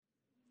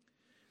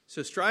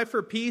So strive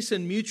for peace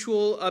and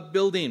mutual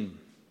upbuilding.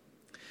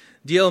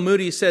 D.L.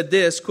 Moody said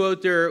this,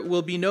 quote, "There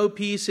will be no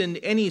peace in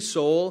any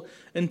soul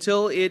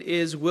until it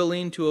is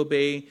willing to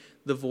obey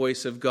the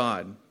voice of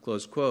God,"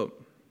 close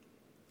quote.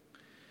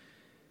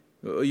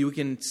 You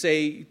can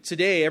say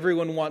today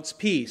everyone wants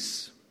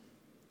peace.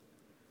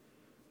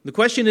 The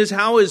question is,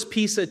 how is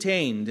peace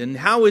attained and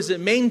how is it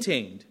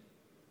maintained?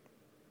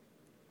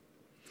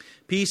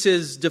 Peace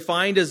is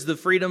defined as the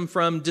freedom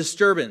from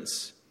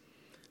disturbance,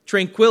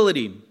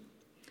 tranquility,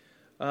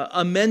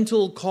 a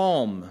mental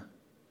calm,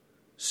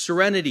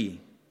 serenity,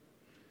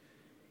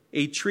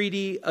 a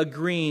treaty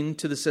agreeing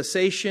to the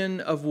cessation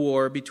of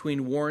war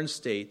between warring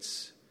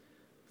states,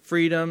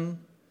 freedom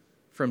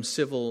from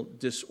civil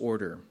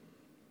disorder.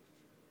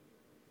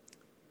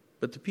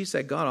 But the peace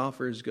that God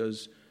offers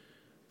goes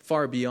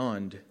far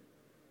beyond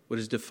what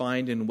is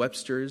defined in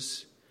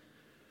Webster's.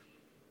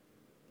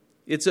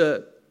 It's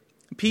a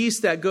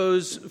peace that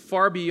goes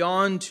far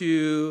beyond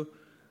to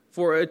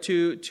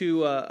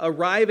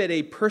arrive at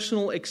a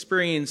personal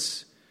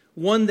experience,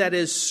 one that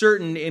is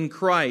certain in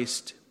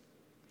Christ,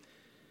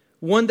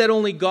 one that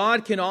only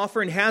God can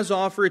offer and has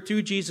offered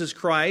through Jesus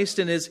Christ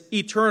and is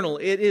eternal.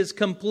 It is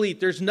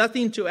complete. There's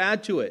nothing to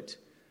add to it,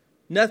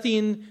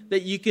 nothing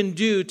that you can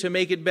do to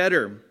make it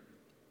better.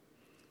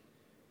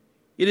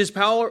 It is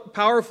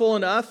powerful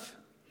enough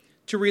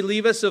to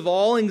relieve us of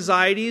all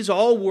anxieties,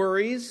 all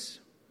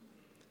worries,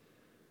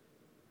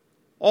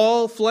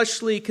 all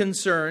fleshly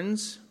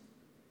concerns,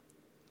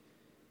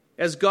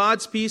 as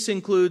God's peace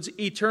includes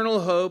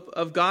eternal hope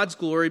of God's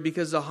glory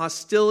because the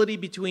hostility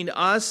between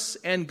us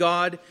and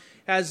God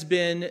has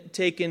been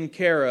taken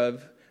care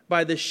of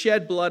by the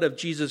shed blood of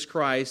Jesus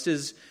Christ.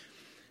 As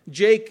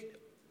Jake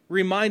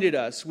reminded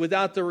us,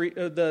 without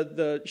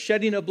the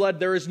shedding of blood,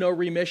 there is no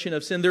remission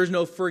of sin. There is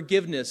no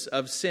forgiveness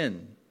of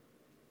sin.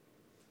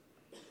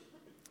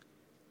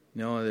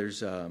 No,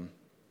 there's a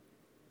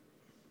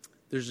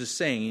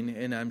saying,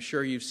 and I'm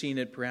sure you've seen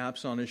it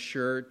perhaps on a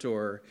shirt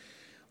or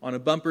on a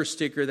bumper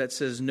sticker that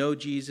says, "No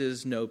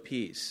Jesus, no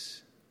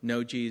peace.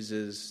 No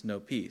Jesus, no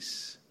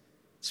peace."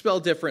 It's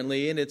spelled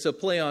differently, and it's a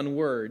play on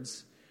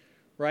words,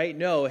 right?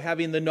 No,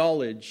 having the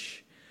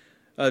knowledge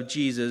of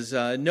Jesus,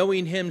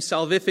 knowing Him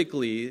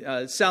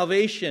salvifically,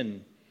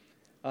 salvation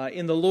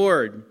in the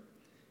Lord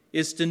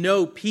is to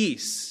know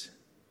peace.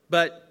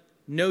 But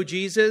no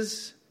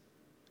Jesus,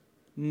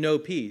 no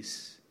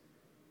peace.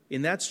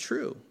 And that's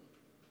true.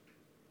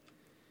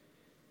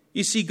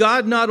 You see,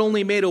 God not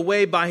only made a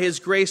way by His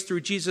grace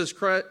through Jesus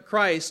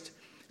Christ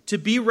to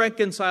be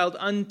reconciled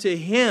unto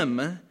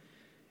Him,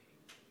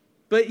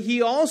 but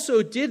He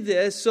also did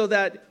this so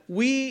that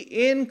we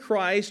in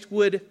Christ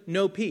would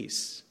know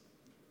peace.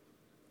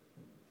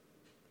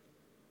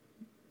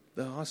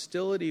 The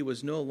hostility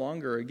was no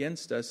longer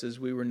against us as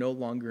we were no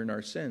longer in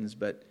our sins,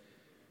 but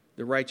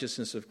the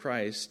righteousness of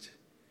Christ,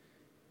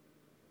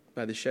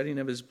 by the shedding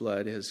of His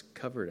blood, has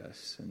covered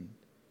us. And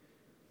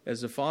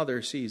as the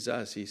Father sees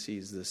us, He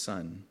sees the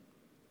Son.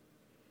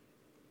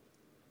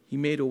 He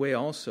made a way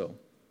also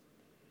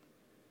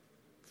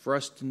for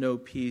us to know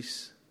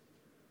peace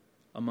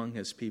among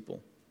His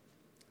people.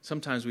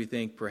 Sometimes we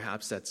think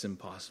perhaps that's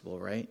impossible,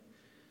 right?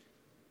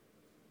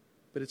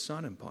 But it's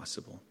not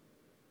impossible.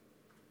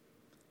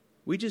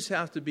 We just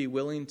have to be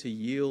willing to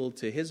yield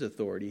to His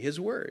authority, His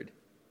word,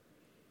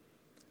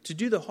 to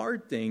do the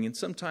hard thing and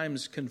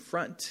sometimes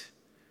confront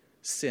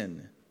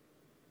sin,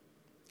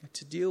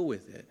 to deal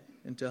with it,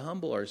 and to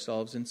humble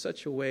ourselves in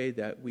such a way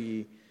that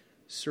we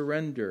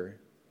surrender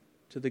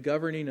to the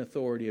governing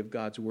authority of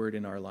God's word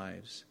in our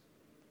lives.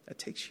 That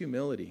takes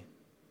humility.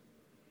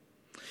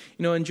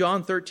 You know, in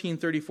John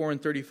 13:34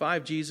 and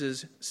 35,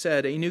 Jesus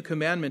said, "A new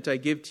commandment I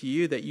give to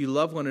you, that you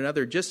love one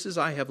another just as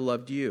I have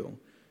loved you.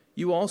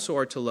 You also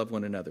are to love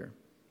one another.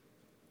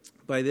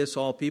 By this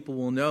all people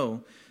will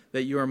know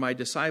that you are my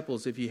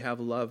disciples if you have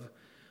love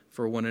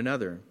for one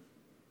another."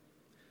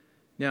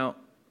 Now,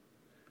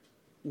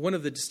 one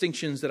of the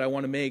distinctions that I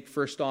want to make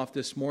first off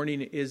this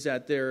morning is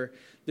that there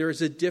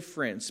is a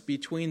difference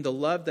between the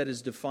love that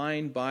is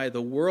defined by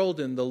the world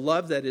and the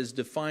love that is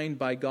defined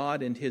by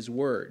God and His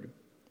Word.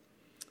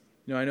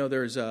 You know, I know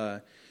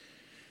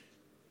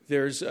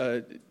there's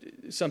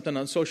something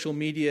on social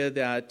media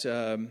that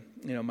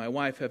my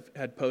wife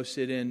had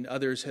posted and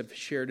others have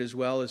shared as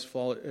well, as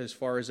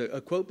far as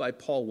a quote by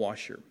Paul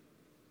Washer.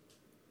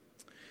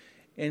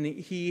 And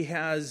he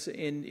has,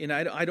 and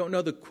I don't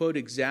know the quote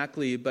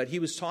exactly, but he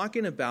was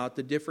talking about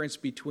the difference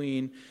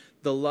between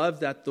the love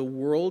that the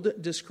world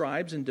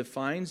describes and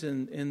defines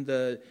and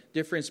the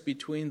difference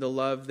between the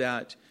love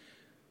that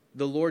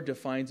the Lord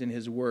defines in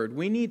His Word.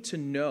 We need to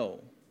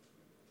know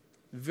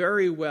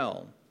very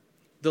well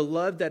the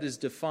love that is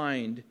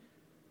defined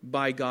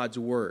by God's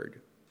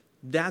Word.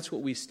 That's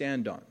what we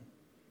stand on.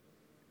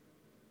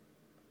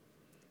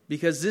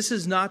 Because this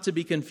is not to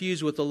be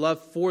confused with the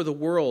love for the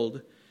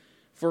world.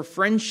 For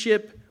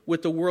friendship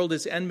with the world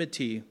is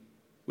enmity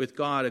with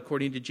God,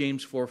 according to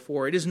James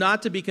 4:4. It is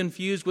not to be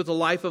confused with a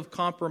life of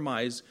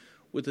compromise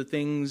with the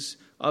things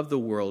of the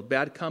world.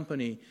 Bad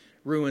company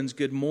ruins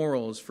good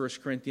morals.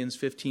 1 Corinthians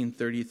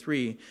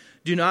 15:33.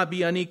 Do not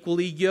be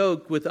unequally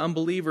yoked with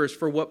unbelievers,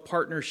 for what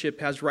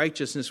partnership has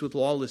righteousness with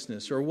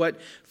lawlessness? Or what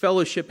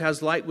fellowship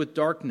has light with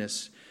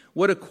darkness?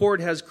 What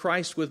accord has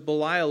Christ with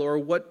Belial? Or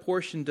what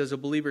portion does a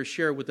believer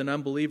share with an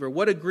unbeliever?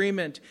 What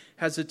agreement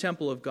has the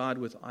temple of God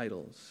with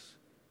idols?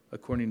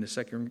 According to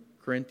 2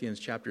 Corinthians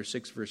chapter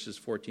 6, verses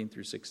 14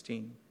 through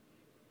 16.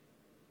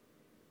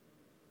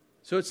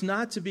 So it's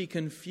not to be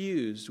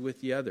confused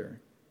with the other.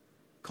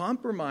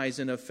 Compromise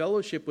in a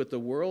fellowship with the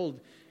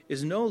world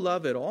is no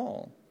love at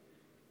all.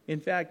 In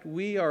fact,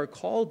 we are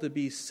called to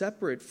be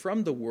separate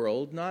from the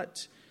world,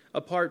 not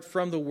apart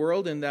from the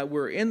world in that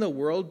we're in the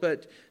world,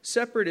 but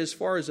separate as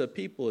far as a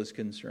people is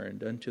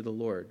concerned unto the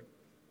Lord.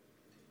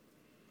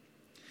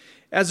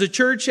 As a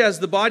church, as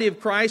the body of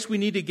Christ, we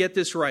need to get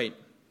this right,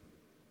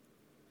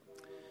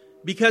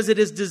 because it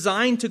is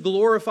designed to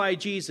glorify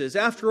Jesus.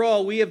 After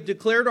all, we have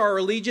declared our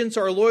allegiance,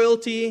 our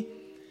loyalty,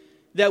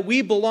 that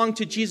we belong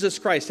to Jesus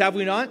Christ, have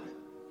we not?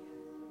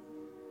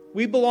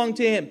 We belong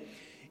to Him.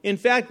 In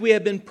fact, we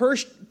have been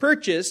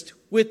purchased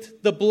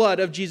with the blood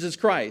of Jesus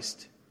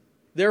Christ.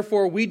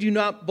 Therefore, we do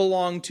not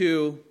belong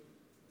to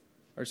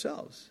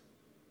ourselves.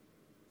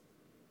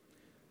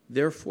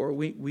 Therefore,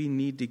 we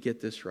need to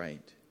get this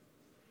right.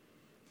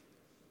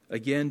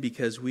 Again,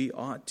 because we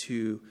ought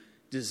to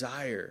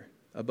desire,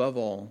 above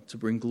all, to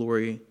bring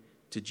glory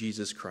to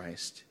Jesus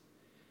Christ.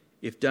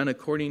 If done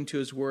according to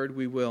His word,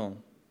 we will.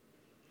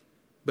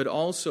 But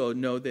also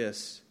know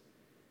this,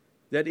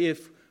 that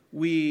if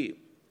we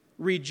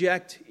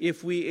reject,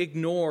 if we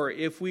ignore,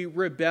 if we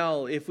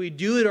rebel, if we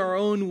do it our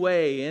own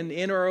way and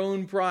in our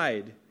own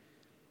pride,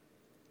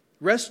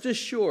 rest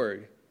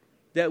assured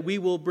that we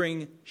will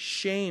bring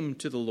shame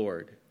to the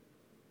Lord.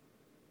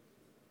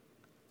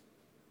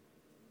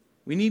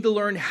 We need to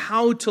learn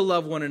how to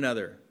love one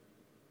another,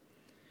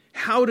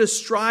 how to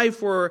strive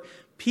for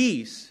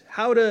peace,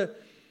 how to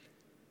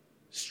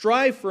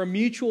strive for a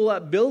mutual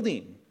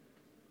upbuilding.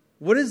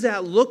 What does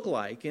that look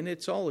like? And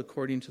it's all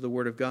according to the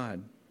Word of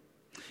God.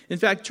 In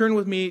fact, turn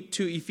with me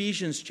to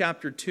Ephesians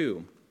chapter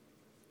 2.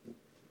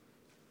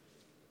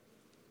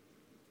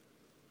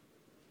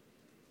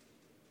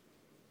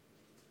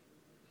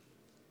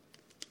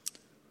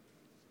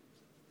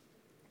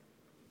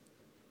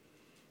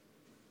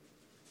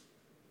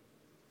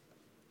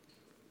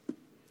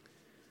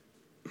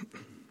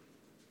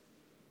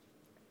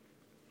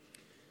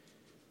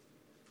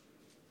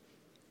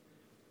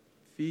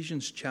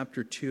 Ephesians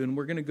chapter 2, and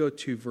we're going to go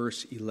to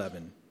verse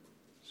 11.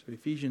 So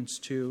Ephesians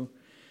 2,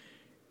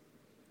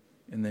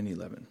 and then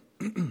 11.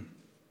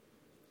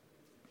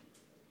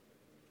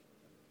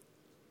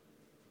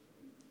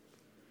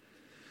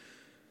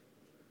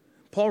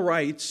 Paul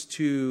writes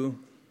to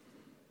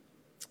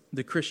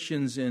the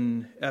Christians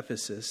in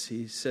Ephesus.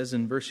 He says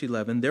in verse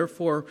 11,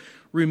 "Therefore,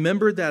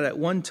 remember that at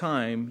one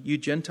time you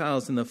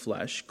Gentiles in the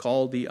flesh,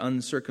 called the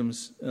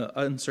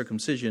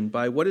uncircumcision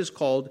by what is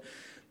called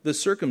the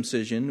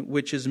circumcision,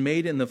 which is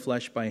made in the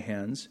flesh by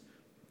hands.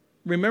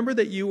 Remember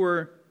that you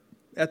were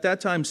at that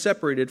time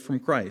separated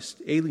from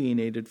Christ,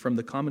 alienated from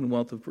the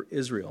commonwealth of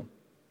Israel,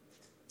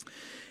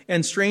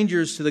 and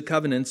strangers to the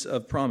covenants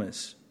of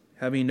promise,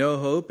 having no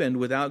hope and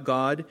without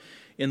God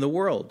in the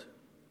world.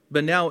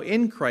 But now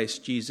in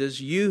Christ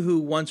Jesus, you who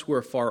once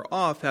were far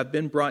off have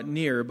been brought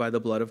near by the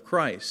blood of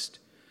Christ.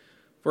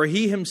 For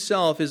He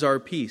Himself is our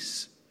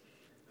peace,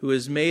 who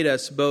has made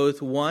us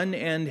both one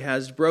and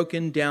has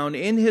broken down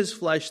in His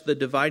flesh the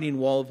dividing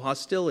wall of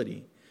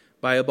hostility,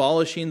 by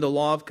abolishing the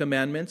law of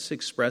commandments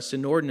expressed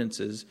in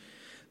ordinances,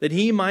 that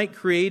He might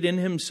create in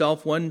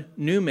Himself one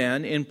new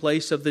man in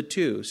place of the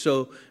two,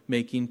 so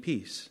making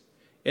peace,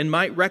 and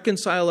might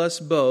reconcile us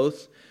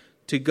both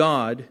to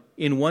God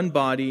in one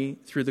body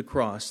through the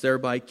cross,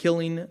 thereby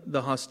killing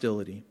the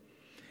hostility.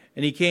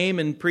 And He came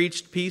and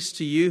preached peace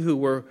to you who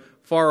were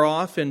far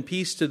off, and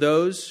peace to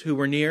those who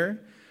were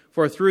near.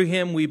 For through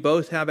Him we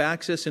both have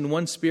access in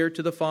one Spirit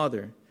to the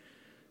Father.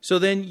 So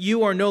then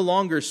you are no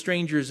longer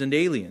strangers and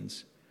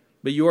aliens,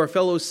 but you are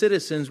fellow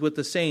citizens with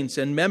the saints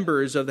and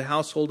members of the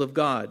household of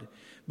God,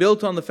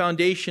 built on the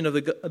foundation of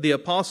the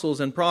apostles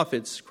and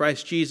prophets,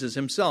 Christ Jesus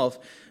Himself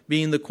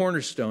being the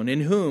cornerstone,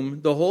 in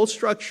whom the whole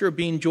structure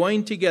being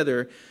joined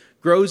together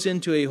grows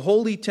into a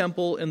holy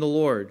temple in the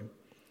Lord.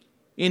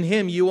 In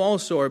Him you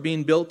also are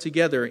being built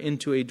together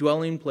into a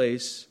dwelling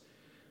place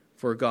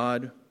for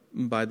God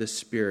by the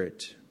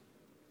Spirit."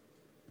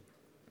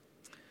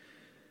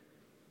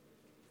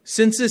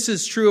 Since this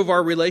is true of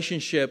our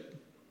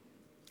relationship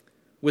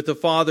with the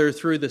Father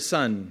through the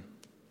Son,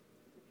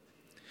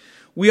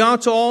 we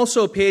ought to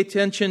also pay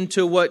attention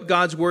to what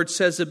God's Word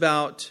says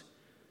about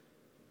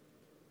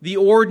the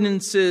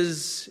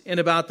ordinances and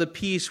about the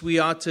peace we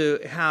ought to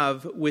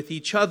have with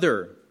each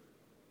other.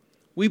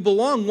 We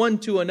belong one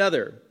to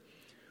another.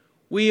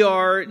 We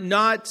are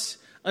not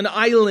an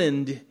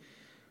island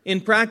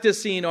in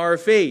practicing our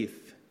faith.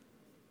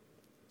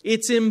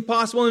 It's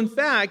impossible. In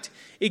fact,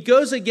 it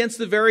goes against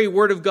the very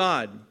Word of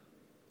God.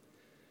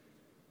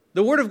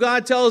 The Word of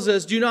God tells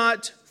us, do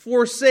not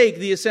forsake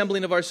the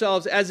assembling of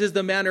ourselves, as is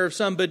the manner of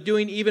some, but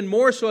doing even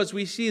more so as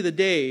we see the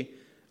day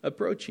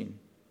approaching.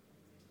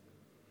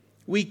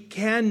 We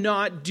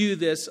cannot do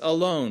this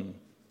alone.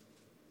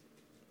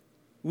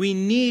 We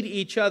need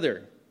each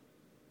other.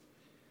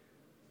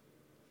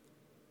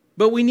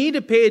 But we need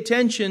to pay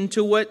attention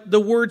to what the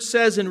Word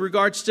says in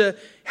regards to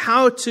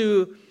how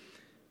to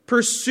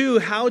pursue,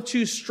 how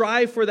to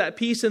strive for that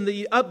peace and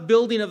the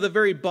upbuilding of the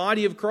very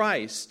body of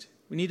Christ.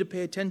 We need to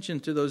pay attention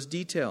to those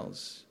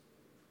details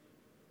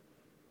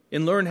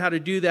and learn how to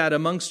do that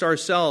amongst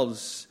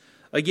ourselves,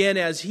 again,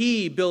 as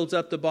He builds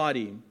up the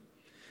body.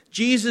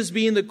 Jesus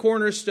being the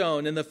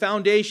cornerstone and the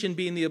foundation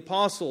being the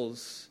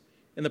apostles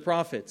and the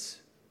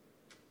prophets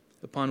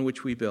upon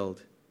which we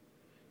build.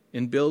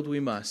 And build we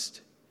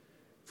must,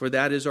 for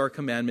that is our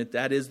commandment,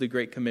 that is the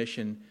Great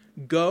Commission.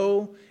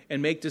 Go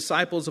and make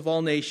disciples of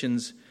all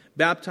nations,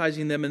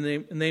 baptizing them in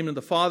the name of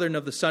the Father and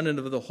of the Son and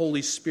of the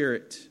Holy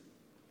Spirit.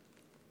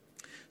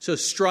 So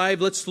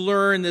strive, let's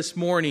learn this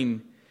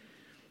morning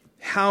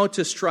how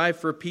to strive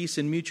for peace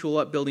and mutual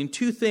upbuilding.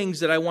 Two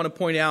things that I want to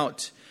point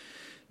out.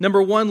 Number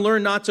one,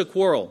 learn not to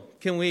quarrel.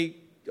 Can we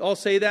all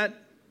say that?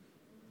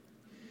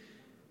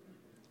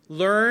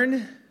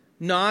 Learn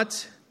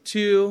not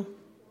to,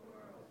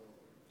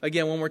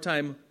 again, one more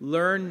time,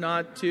 learn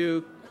not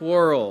to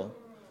quarrel.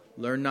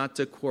 Learn not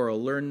to quarrel.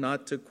 Learn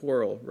not to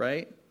quarrel,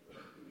 right?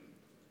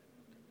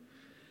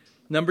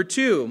 Number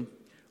two,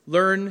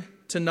 learn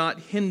to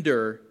not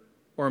hinder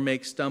or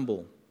make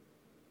stumble.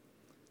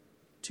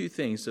 Two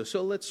things.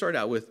 So let's start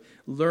out with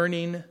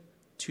learning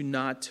to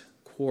not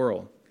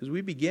quarrel. Because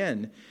we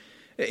begin.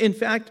 In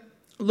fact,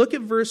 look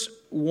at verse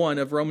 1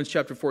 of Romans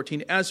chapter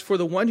 14. As for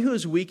the one who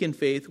is weak in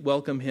faith,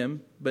 welcome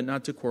him, but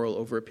not to quarrel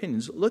over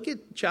opinions. Look at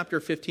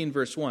chapter 15,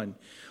 verse 1.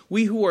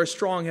 We who are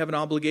strong have an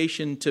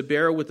obligation to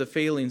bear with the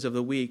failings of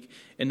the weak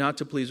and not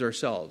to please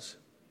ourselves.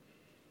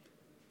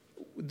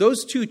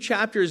 Those two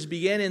chapters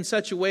begin in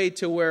such a way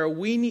to where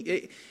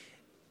it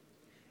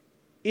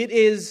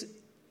is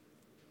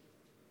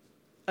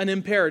an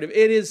imperative.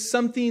 It is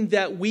something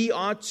that we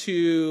ought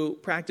to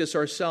practice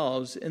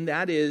ourselves, and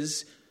that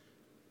is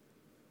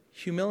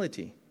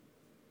humility.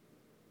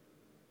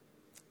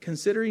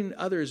 Considering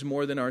others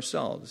more than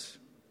ourselves.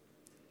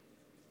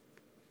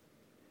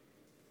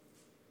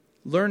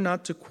 Learn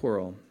not to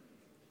quarrel.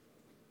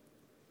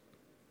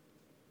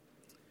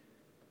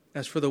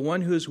 As for the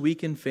one who is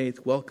weak in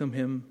faith, welcome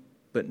him,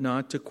 but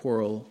not to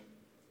quarrel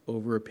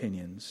over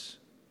opinions.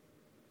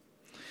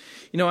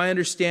 You know, I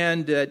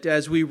understand that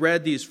as we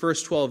read these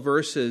first 12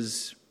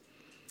 verses,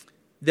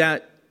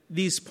 that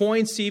these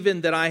points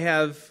even that I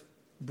have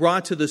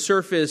brought to the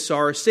surface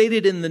are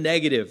stated in the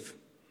negative.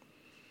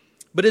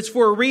 But it's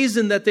for a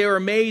reason that they are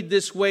made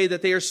this way,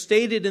 that they are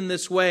stated in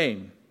this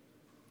way.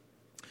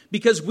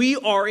 Because we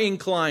are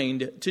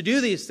inclined to do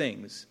these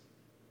things.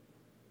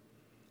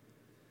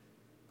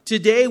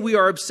 Today we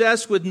are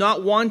obsessed with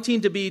not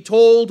wanting to be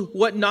told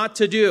what not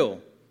to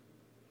do.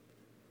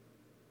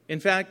 In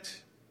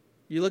fact,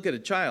 you look at a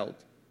child,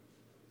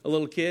 a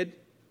little kid,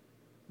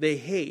 they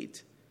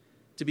hate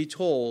to be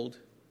told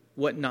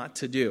what not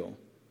to do.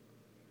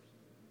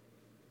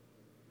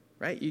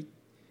 Right?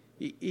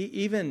 We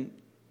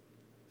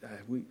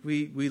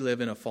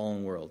live in a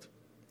fallen world.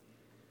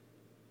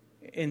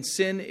 And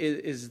sin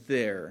is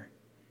there.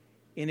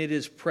 And it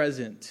is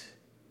present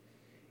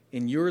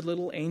in your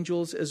little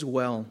angels as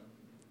well.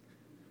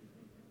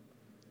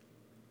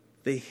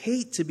 They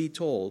hate to be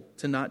told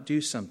to not do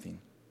something.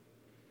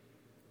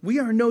 We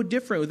are no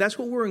different. That's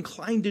what we're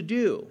inclined to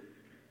do.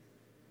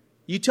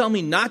 You tell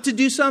me not to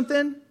do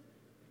something?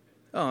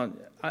 Oh,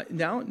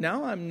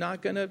 now I'm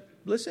not going to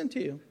listen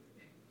to you.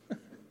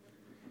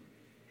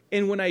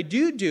 And when I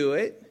do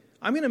it,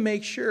 I'm going to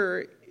make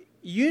sure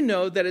you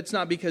know that it's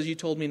not because you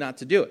told me not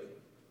to do it.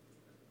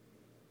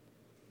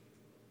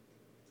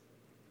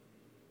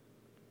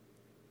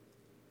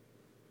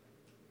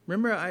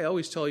 Remember, I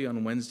always tell you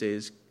on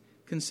Wednesdays,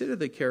 consider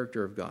the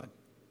character of God,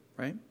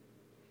 right?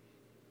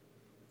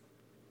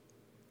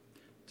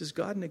 Does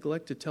God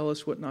neglect to tell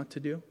us what not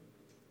to do?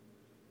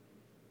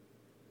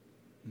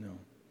 No,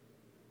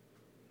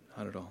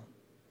 not at all.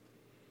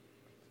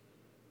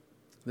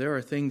 There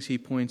are things He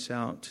points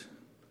out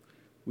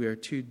we are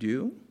to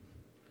do,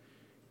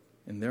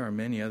 and there are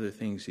many other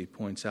things He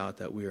points out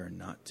that we are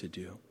not to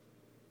do.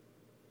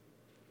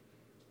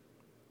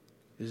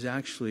 It is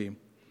actually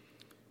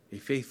a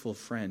faithful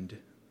friend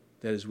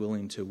that is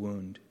willing to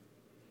wound.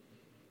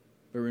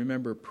 But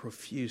remember,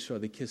 profuse are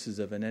the kisses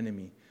of an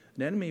enemy.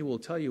 An enemy will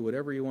tell you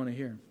whatever you want to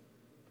hear.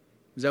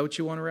 Is that what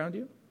you want around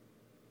you?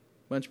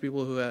 A bunch of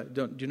people who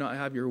do not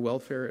have your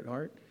welfare at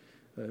heart,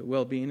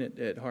 well-being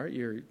at heart,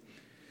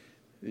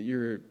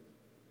 your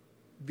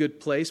good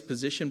place,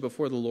 position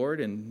before the Lord,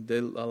 and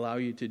they'll allow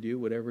you to do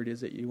whatever it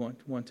is that you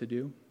want to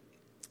do.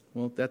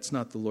 Well, that's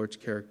not the Lord's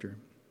character.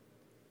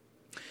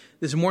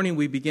 This morning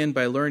we begin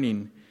by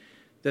learning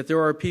that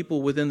there are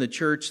people within the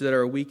church that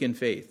are weak in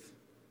faith.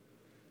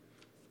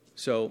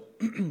 So,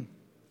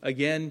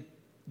 again,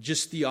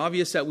 just the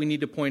obvious that we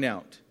need to point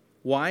out.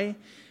 Why?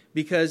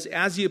 Because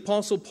as the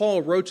Apostle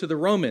Paul wrote to the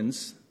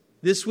Romans,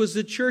 this was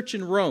the church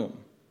in Rome.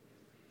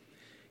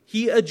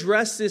 He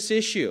addressed this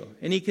issue,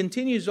 and he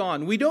continues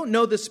on. We don't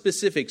know the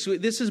specifics.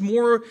 This is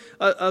more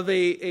of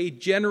a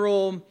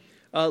general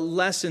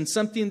lesson,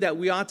 something that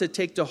we ought to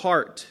take to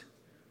heart.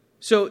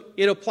 So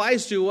it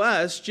applies to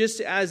us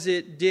just as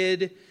it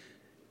did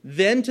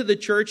then to the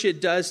church,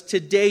 it does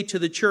today to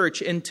the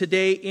church, and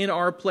today in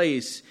our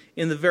place,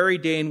 in the very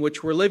day in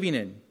which we're living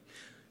in.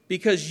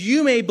 Because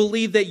you may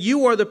believe that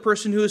you are the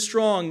person who is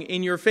strong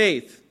in your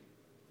faith,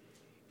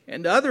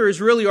 and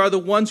others really are the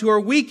ones who are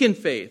weak in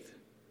faith.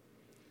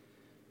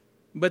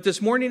 But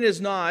this morning is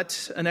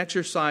not an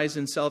exercise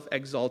in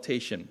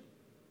self-exaltation.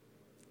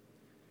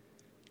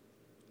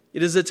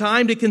 It is a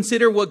time to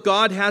consider what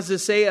God has to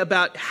say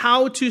about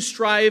how to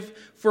strive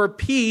for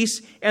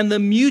peace and the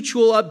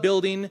mutual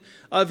upbuilding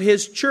of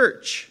His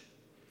church,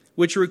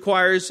 which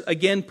requires,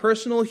 again,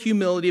 personal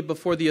humility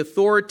before the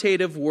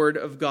authoritative Word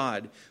of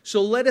God.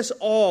 So let us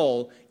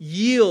all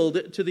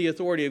yield to the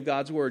authority of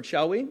God's Word,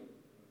 shall we?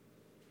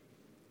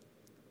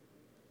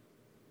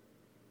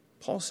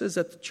 Paul says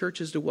that the church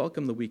is to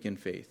welcome the weak in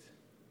faith.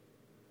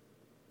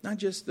 Not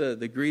just the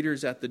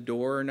greeters at the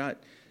door, not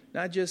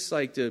just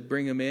like to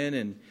bring them in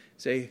and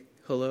say,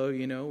 hello,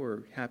 we're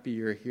happy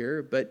you're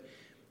here. But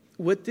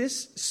what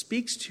this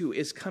speaks to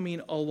is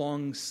coming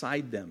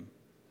alongside them.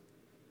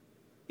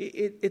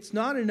 It's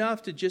not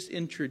enough to just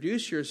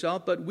introduce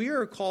yourself, but we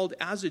are called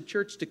as a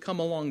church to come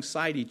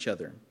alongside each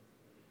other.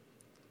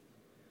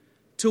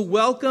 To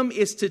welcome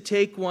is to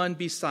take one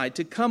beside,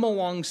 to come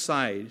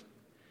alongside.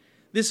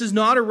 This is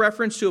not a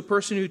reference to a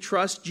person who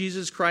trusts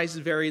Jesus Christ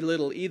very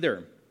little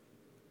either.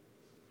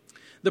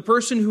 The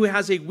person who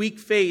has a weak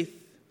faith,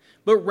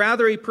 but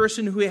rather a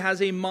person who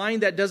has a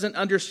mind that doesn't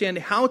understand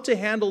how to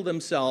handle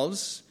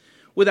themselves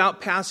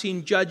without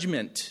passing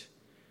judgment.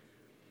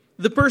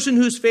 The person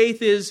whose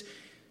faith is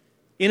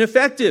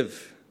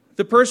ineffective.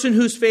 The person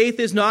whose faith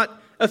is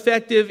not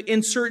effective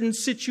in certain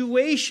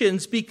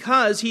situations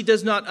because he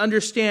does not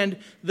understand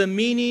the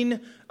meaning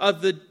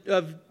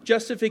of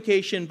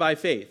justification by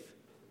faith.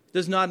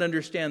 Does not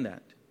understand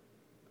that.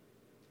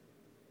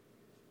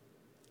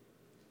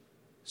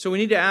 So we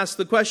need to ask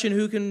the question,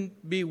 who can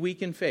be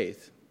weak in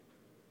faith?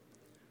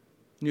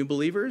 New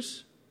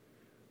believers?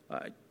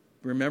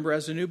 Remember,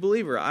 as a new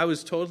believer, I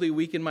was totally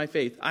weak in my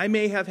faith. I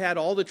may have had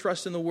all the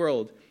trust in the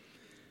world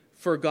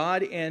for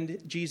God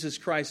and Jesus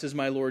Christ as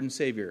my Lord and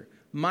Savior.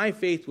 My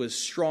faith was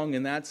strong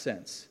in that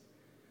sense.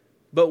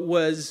 But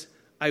was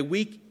I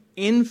weak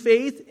in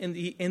faith? And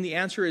the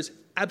answer is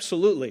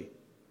absolutely.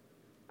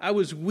 I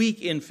was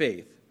weak in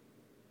faith.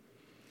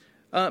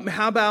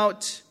 How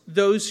about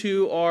those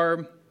who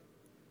are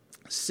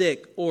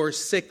sick or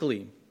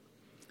sickly?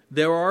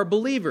 There are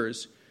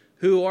believers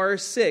who are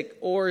sick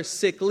or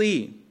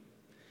sickly.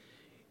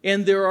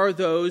 And there are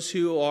those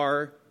who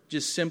are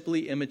just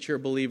simply immature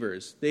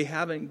believers. They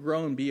haven't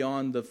grown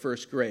beyond the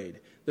first grade,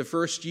 the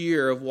first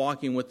year of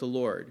walking with the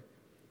Lord.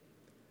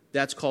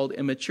 That's called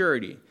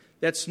immaturity.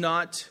 That's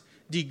not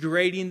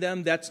degrading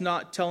them. That's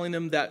not telling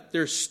them that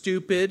they're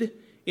stupid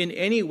in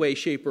any way,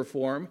 shape, or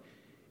form.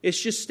 It's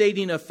just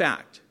stating a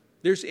fact.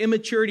 There's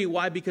immaturity.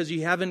 Why? Because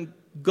you haven't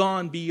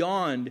gone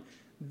beyond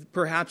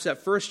perhaps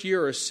that first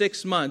year or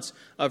 6 months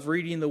of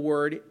reading the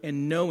Word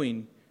and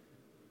knowing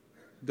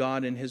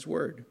God and His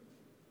Word.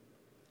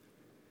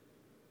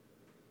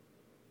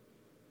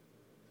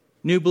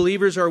 New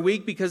believers are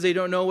weak because they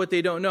don't know what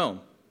they don't know.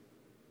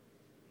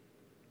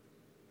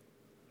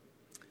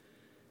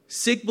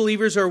 Sick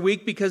believers are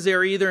weak because they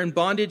are either in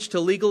bondage to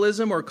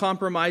legalism or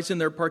compromised in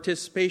their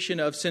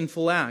participation of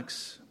sinful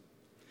acts.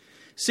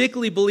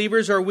 Sickly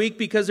believers are weak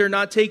because they're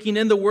not taking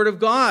in the Word of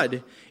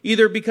God,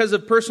 either because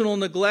of personal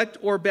neglect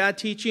or bad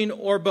teaching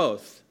or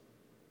both.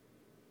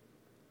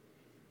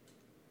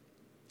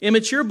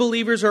 Immature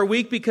believers are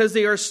weak because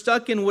they are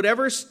stuck in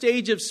whatever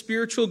stage of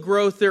spiritual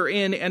growth they're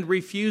in and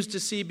refuse to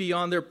see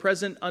beyond their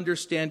present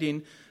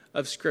understanding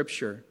of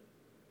Scripture.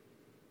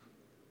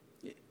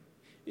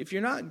 If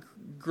you're not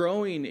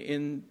growing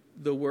in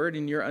the Word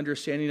and your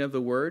understanding of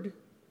the Word,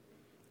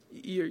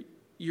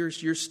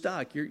 you're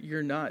stuck.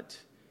 You're not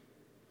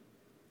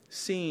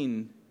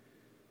seeing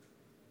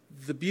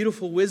the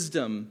beautiful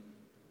wisdom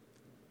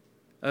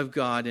of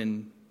God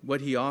and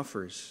what He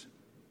offers.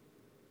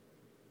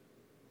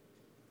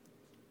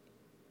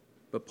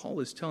 But Paul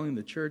is telling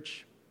the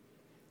church,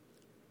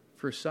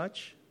 for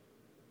such,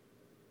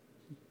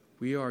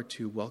 we are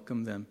to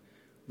welcome them.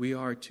 We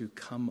are to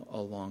come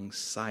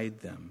alongside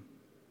them.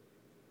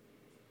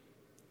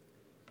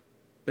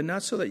 But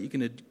not so that you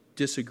can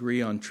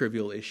disagree on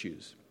trivial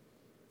issues.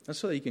 Not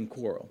so that you can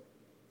quarrel.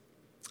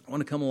 I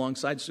want to come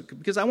alongside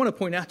because I want to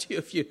point out to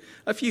you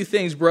a few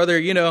things, brother.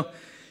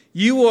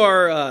 You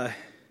are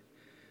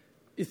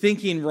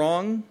thinking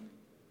wrong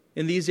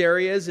in these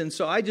areas, and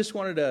so I just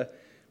wanted to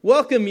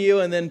welcome you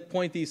and then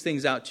point these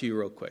things out to you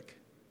real quick.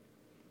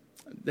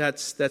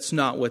 That's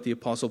not what the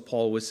Apostle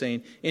Paul was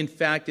saying. In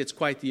fact, it's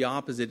quite the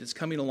opposite. It's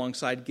coming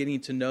alongside, getting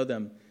to know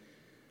them,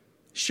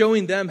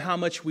 showing them how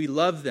much we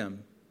love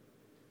them,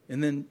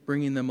 and then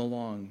bringing them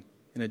along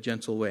in a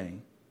gentle way.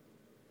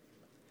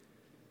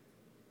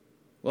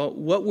 Well,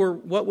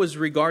 what was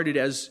regarded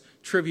as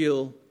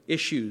trivial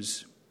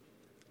issues?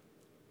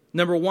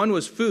 Number one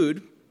was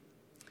food.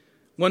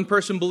 One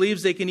person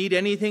believes they can eat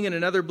anything, and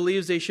another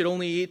believes they should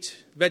only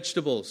eat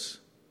vegetables.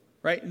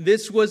 Right?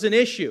 This was an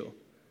issue.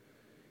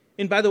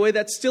 And by the way,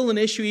 that's still an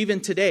issue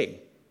even today.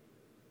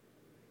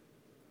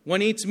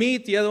 One eats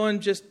meat, the other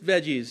one just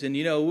veggies. And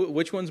you know,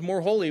 which one's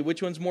more holy?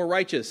 Which one's more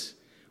righteous?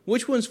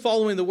 Which one's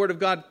following the Word of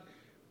God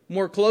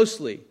more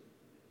closely?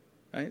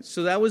 Right?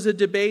 So that was a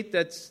debate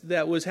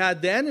that was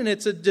had then, and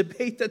it's a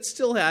debate that's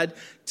still had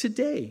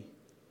today.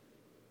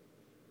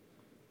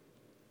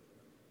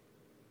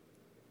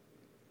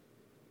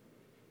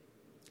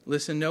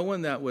 Listen, no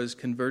one that was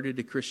converted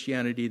to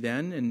Christianity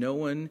then and no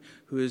one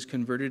who is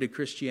converted to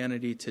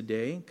Christianity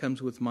today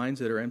comes with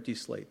minds that are empty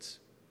slates.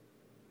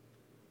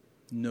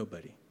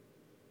 Nobody.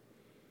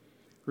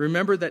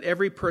 Remember that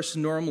every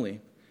person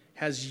normally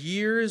has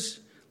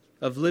years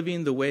of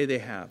living the way they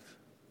have.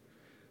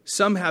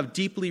 Some have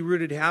deeply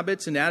rooted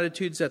habits and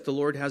attitudes that the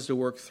Lord has to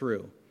work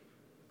through.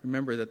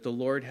 Remember that the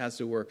Lord has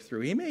to work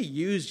through. He may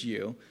use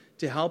you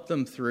to help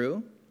them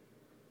through.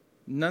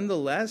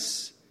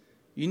 Nonetheless,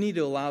 you need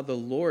to allow the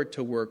Lord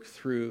to work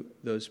through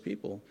those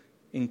people,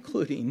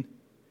 including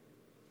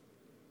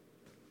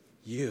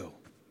you.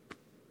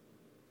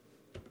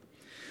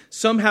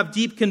 Some have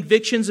deep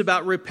convictions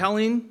about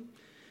repelling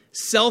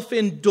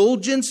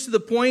self-indulgence to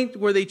the point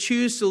where they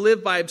choose to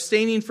live by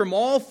abstaining from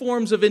all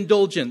forms of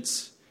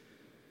indulgence.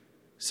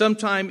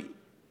 Sometimes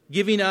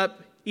giving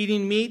up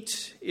eating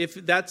meat, if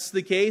that's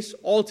the case,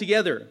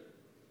 altogether.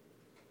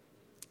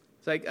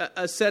 It's like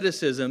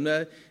asceticism,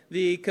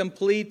 the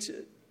complete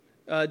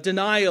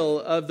denial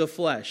of the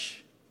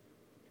flesh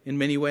in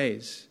many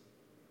ways.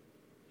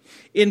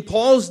 In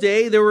Paul's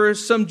day, there were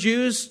some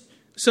Jews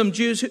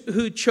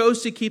who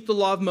chose to keep the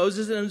law of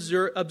Moses and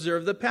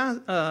observe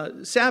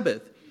the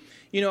Sabbath.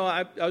 You know,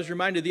 I was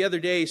reminded the other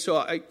day,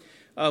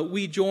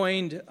 we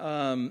joined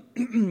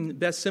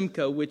Beth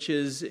Simcha, which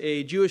is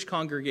a Jewish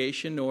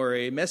congregation or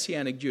a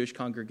Messianic Jewish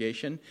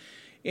congregation,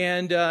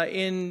 and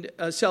in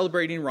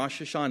celebrating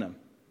Rosh Hashanah.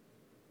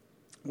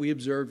 We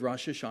observed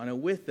Rosh Hashanah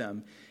with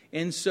them.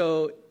 And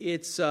so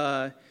it's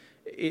a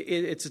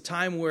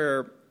time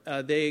where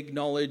they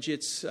acknowledge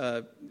it's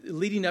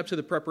leading up to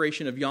the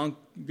preparation of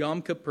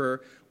Yom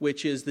Kippur,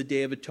 which is the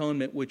Day of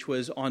Atonement, which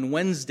was on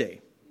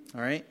Wednesday.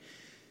 All right.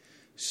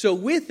 So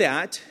with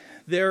that,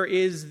 there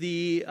is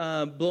the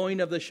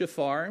blowing of the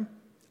shofar.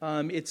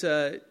 It's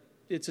a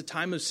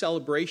time of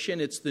celebration.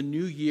 It's the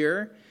new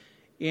year,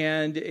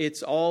 and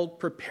it's all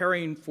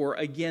preparing for,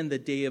 again, the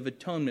Day of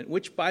Atonement,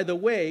 which, by the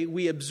way,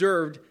 we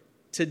observed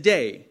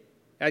today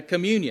at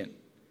communion.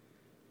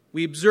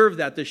 We observe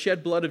that, the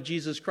shed blood of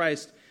Jesus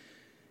Christ,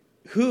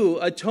 who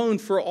atoned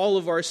for all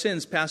of our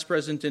sins, past,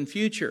 present, and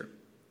future.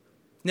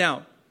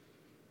 Now,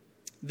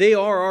 they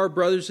are our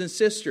brothers and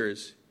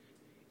sisters,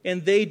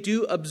 and they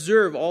do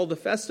observe all the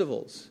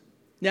festivals.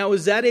 Now,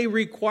 is that a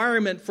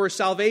requirement for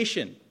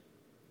salvation?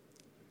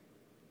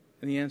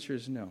 And the answer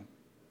is no.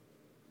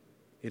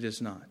 It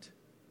is not.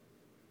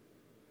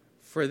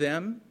 For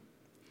them,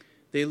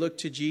 they look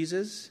to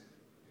Jesus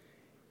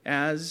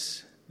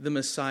as the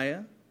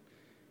Messiah.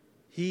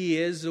 He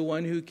is the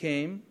one who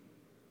came,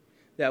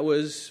 that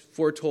was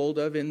foretold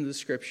of in the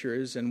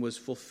Scriptures and was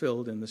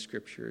fulfilled in the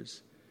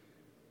Scriptures.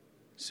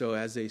 So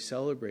as they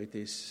celebrate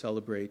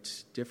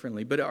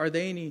differently. But are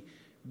they any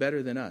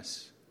better than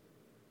us?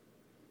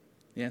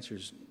 The answer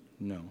is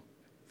no.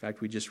 In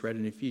fact, we just read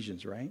in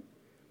Ephesians, right?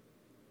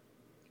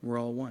 We're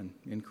all one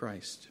in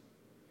Christ.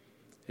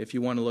 If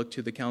you want to look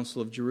to the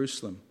Council of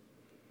Jerusalem,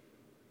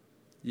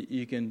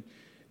 you can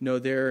know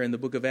there in the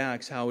book of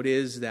Acts how it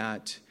is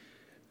that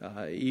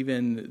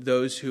even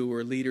those who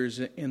were leaders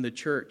in the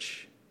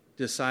church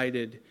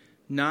decided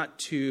not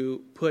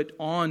to put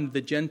on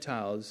the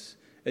Gentiles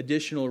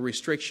additional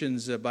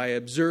restrictions by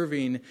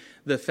observing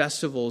the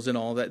festivals and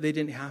all that. They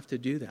didn't have to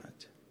do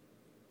that.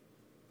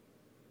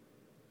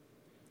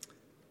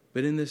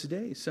 But in this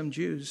day, some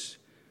Jews,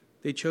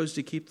 they chose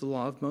to keep the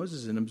law of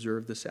Moses and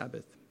observe the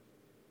Sabbath.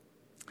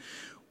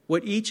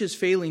 What each is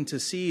failing to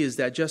see is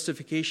that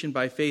justification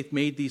by faith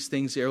made these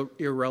things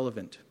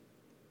irrelevant.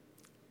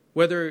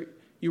 Whether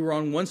you were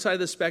on one side of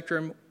the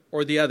spectrum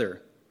or the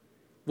other,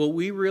 what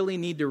we really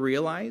need to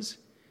realize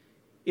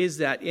is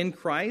that in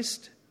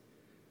Christ,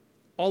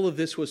 all of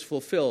this was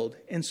fulfilled.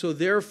 And so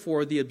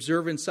therefore, the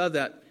observance of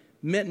that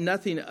meant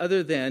nothing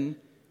other than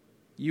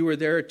you were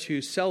there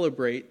to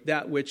celebrate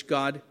that which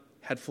God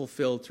had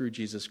fulfilled through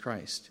Jesus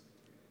Christ.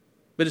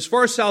 But as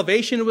far as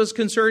salvation was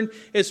concerned,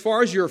 as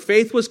far as your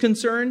faith was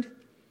concerned,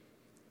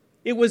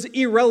 it was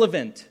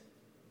irrelevant.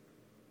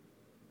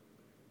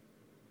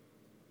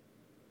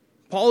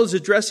 Paul is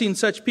addressing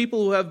such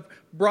people who have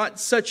brought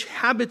such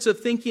habits of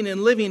thinking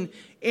and living,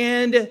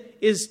 and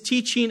is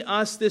teaching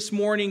us this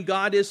morning,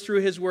 God is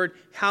through His Word,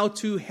 how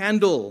to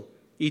handle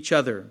each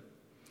other.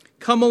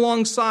 Come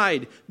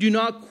alongside. Do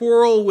not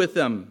quarrel with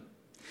them.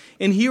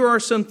 And here are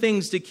some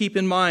things to keep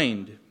in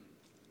mind.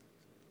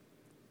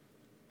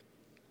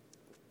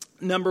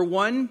 Number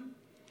one,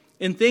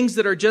 in things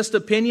that are just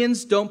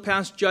opinions, don't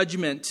pass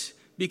judgment,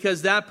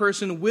 because that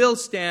person will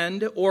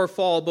stand or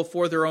fall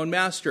before their own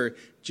master,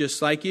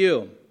 just like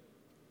you.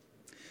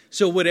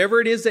 So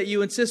whatever it is that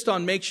you insist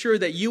on, make sure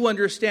that you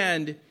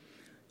understand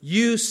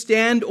you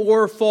stand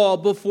or fall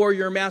before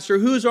your master.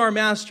 Who's our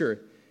master?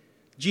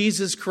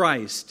 Jesus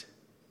Christ.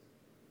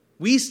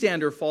 We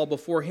stand or fall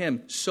before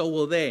him, so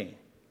will they.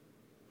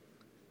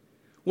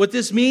 What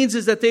this means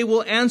is that they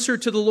will answer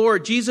to the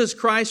Lord Jesus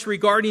Christ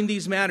regarding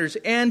these matters,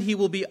 and he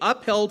will be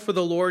upheld, for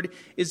the Lord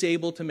is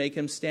able to make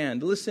him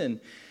stand.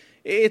 Listen,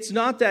 it's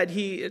not that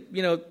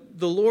the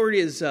Lord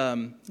needs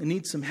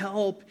some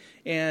help,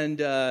 and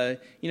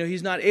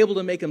he's not able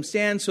to make him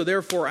stand, so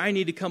therefore I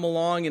need to come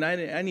along and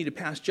I need to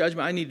pass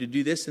judgment. I need to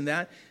do this and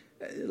that.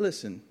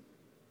 Listen,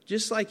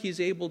 just like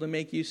he's able to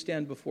make you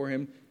stand before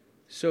him,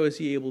 so is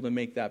he able to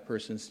make that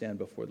person stand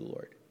before the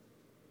Lord.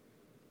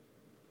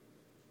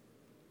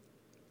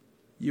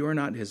 You are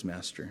not his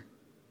master.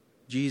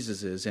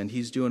 Jesus is, and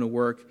he's doing a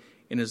work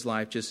in his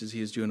life just as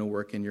he is doing a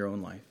work in your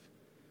own life.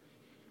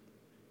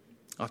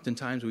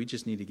 Oftentimes, we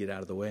just need to get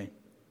out of the way.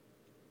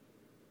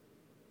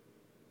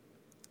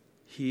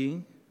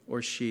 He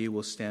or she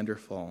will stand or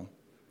fall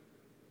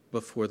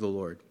before the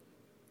Lord.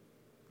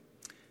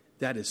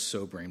 That is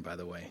sobering, by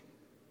the way.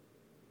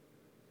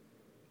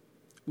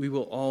 We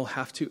will all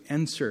have to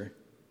answer.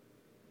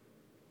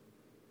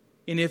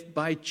 And if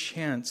by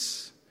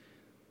chance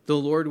the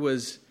Lord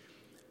was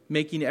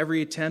making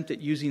every attempt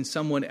at using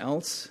someone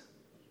else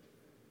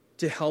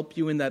to help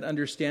you in that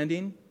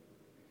understanding,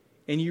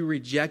 and you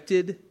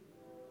rejected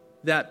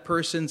that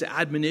person's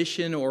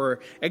admonition or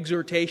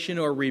exhortation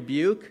or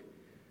rebuke,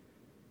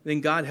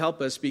 then God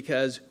help us,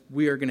 because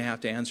we are going to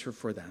have to answer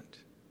for that.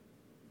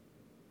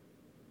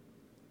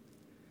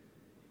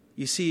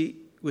 You see,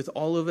 with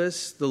all of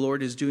us, the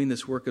Lord is doing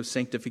this work of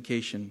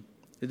sanctification.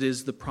 It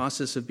is the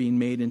process of being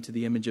made into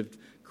the image of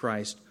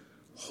Christ,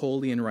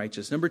 holy and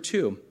righteous. Number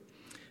two,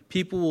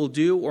 people will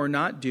do or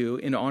not do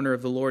in honor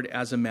of the Lord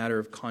as a matter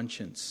of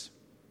conscience.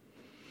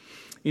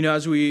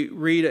 As we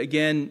read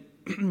again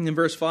in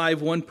verse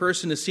 5, one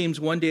person esteems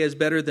one day as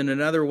better than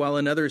another, while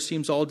another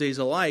esteems all days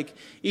alike.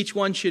 Each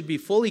one should be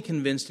fully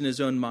convinced in his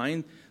own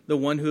mind. The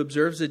one who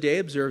observes the day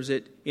observes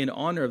it in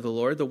honor of the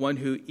Lord. The one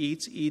who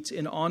eats, eats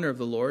in honor of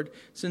the Lord,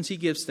 since he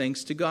gives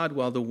thanks to God,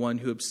 while the one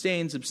who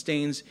abstains,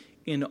 abstains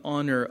in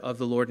honor of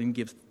the Lord and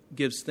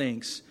gives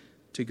thanks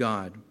to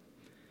God.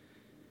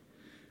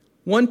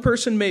 One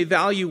person may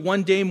value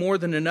one day more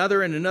than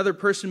another, and another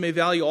person may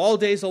value all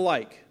days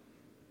alike.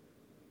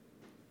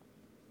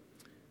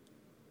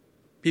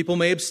 People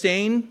may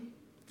abstain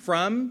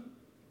from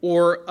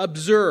or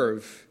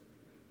observe,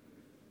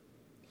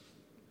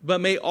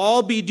 but may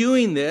all be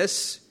doing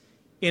this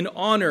in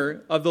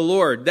honor of the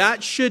Lord.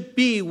 That should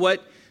be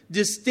what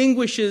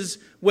distinguishes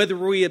whether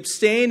we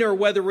abstain or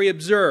whether we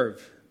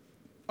observe.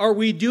 Are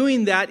we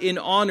doing that in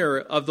honor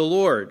of the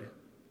Lord?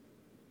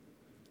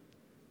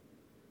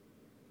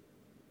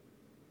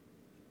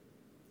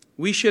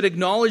 We should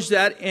acknowledge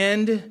that,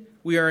 and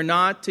we are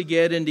not to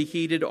get into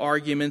heated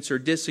arguments or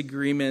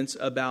disagreements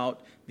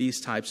about these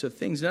types of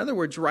things. In other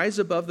words, rise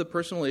above the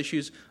personal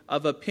issues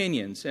of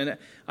opinions. And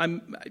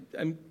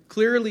I'm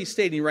clearly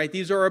stating, right,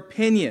 these are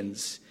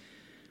opinions.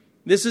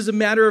 This is a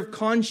matter of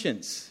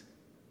conscience.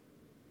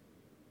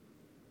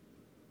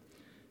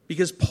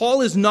 Because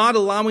Paul is not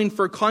allowing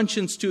for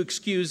conscience to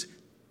excuse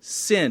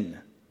sin.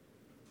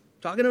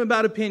 Talking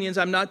about opinions,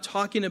 I'm not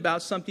talking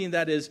about something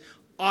that is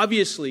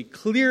obviously,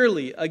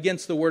 clearly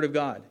against the Word of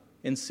God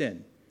and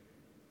sin.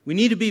 We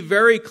need to be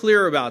very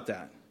clear about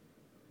that.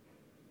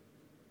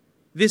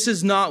 This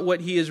is not what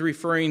he is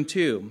referring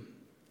to.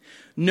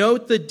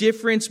 Note the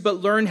difference,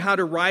 but learn how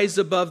to rise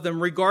above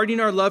them regarding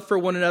our love for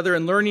one another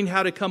and learning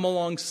how to come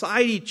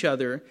alongside each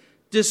other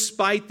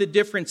despite the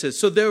differences.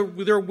 So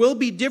there will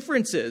be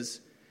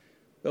differences,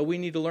 but we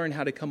need to learn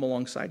how to come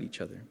alongside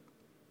each other.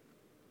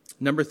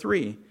 Number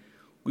 3,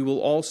 we will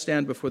all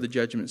stand before the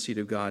judgment seat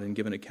of God and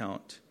give an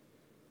account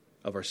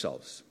of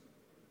ourselves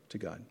to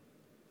God.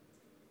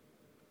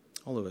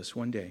 All of us,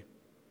 one day,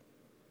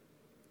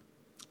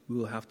 we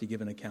will have to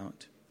give an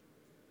account.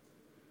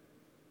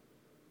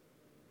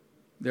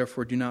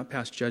 Therefore, do not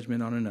pass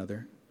judgment on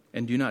another,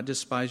 and do not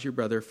despise your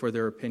brother for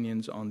their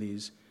opinions on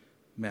these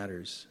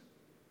matters.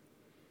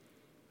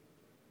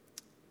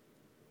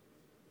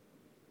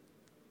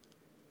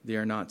 They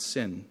are not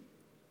sin.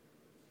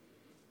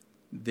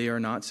 They are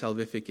not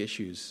salvific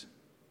issues.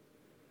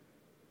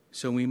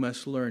 So we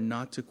must learn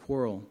not to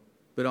quarrel,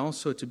 but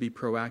also to be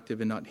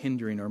proactive and not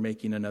hindering or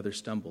making another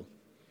stumble.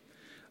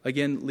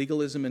 Again,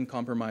 legalism and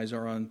compromise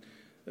are on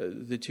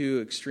the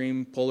two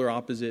extreme, polar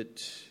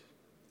opposite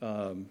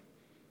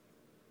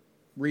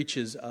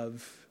reaches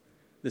of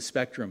the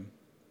spectrum.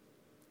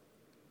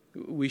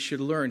 We should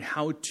learn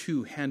how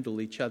to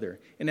handle each other.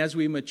 And as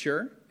we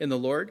mature in the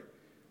Lord,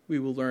 we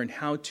will learn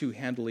how to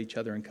handle each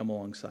other and come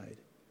alongside.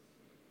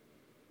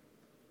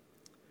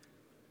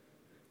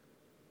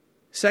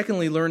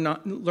 Secondly,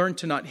 learn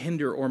to not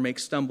hinder or make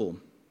stumble.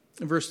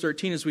 In verse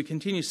 13, as we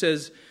continue,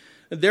 says,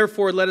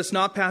 Therefore, let us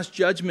not pass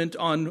judgment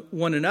on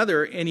one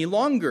another any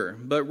longer,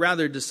 but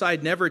rather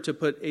decide never to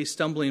put a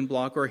stumbling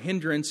block or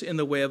hindrance in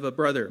the way of a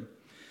brother.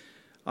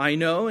 I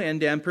know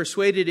and am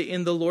persuaded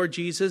in the Lord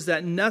Jesus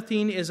that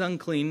nothing is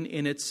unclean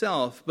in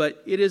itself,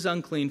 but it is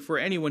unclean for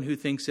anyone who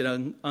thinks it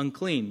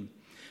unclean.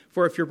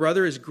 For if your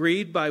brother is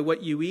grieved by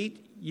what you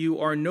eat, you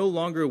are no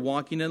longer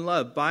walking in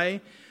love.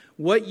 By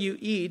what you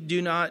eat,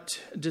 do not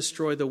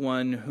destroy the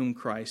one whom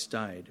Christ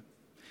died.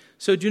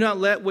 So do not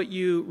let what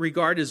you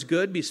regard as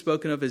good be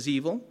spoken of as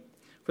evil.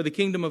 For the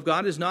kingdom of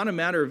God is not a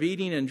matter of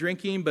eating and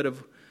drinking, but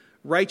of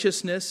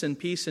righteousness and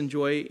peace and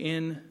joy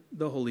in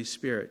the Holy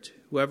Spirit.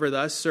 Whoever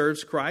thus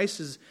serves Christ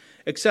is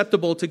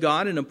acceptable to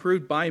God and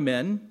approved by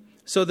men.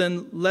 So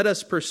then let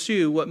us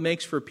pursue what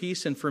makes for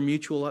peace and for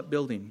mutual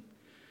upbuilding.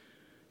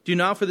 Do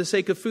not, for the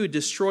sake of food,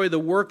 destroy the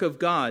work of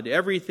God.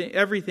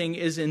 Everything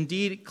is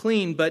indeed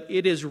clean, but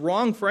it is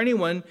wrong for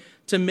anyone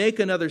to make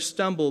another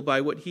stumble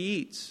by what he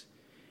eats.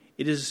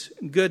 It is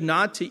good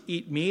not to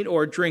eat meat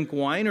or drink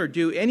wine or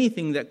do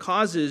anything that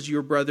causes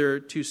your brother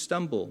to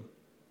stumble.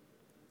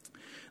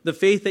 The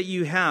faith that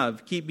you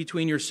have, keep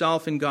between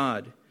yourself and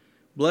God.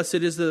 Blessed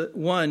is the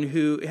one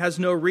who has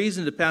no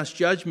reason to pass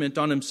judgment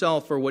on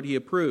himself for what he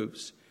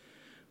approves.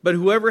 But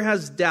whoever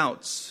has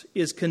doubts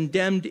is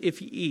condemned if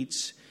he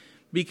eats,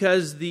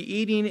 because the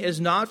eating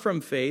is not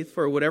from faith,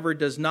 for whatever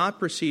does not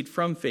proceed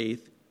from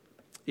faith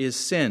is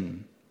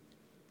sin.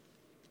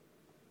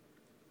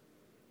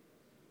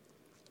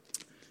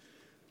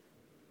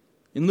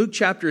 In Luke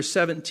chapter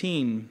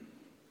 17,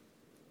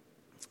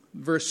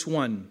 verse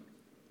 1,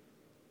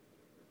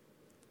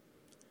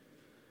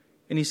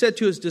 and he said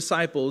to his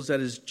disciples, that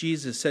is,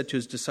 Jesus said to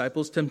his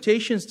disciples,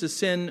 temptations to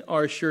sin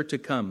are sure to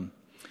come,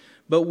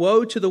 but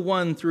woe to the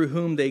one through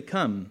whom they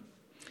come.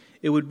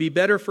 It would be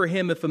better for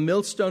him if a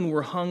millstone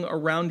were hung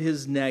around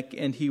his neck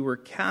and he were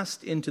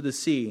cast into the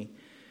sea,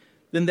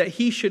 than that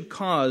he should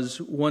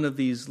cause one of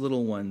these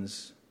little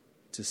ones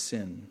to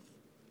sin.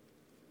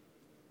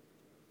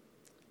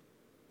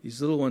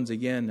 These little ones,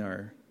 again,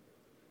 are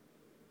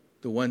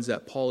the ones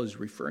that Paul is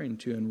referring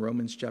to in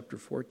Romans chapter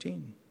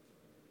 14.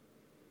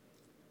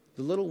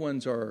 The little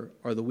ones are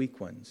the weak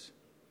ones.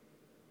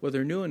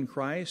 Whether new in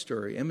Christ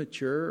or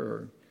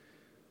immature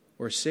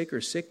or sick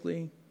or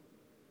sickly,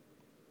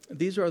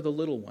 these are the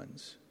little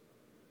ones.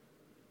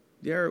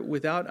 They are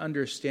without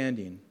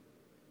understanding.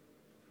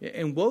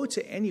 And woe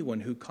to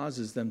anyone who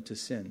causes them to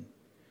sin,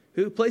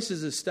 who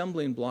places a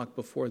stumbling block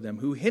before them,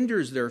 who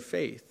hinders their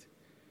faith.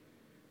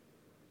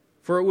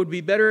 For it would be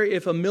better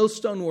if a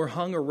millstone were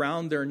hung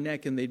around their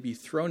neck and they'd be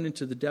thrown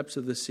into the depths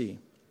of the sea.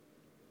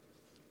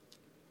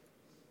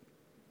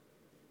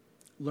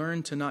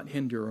 Learn to not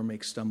hinder or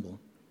make stumble.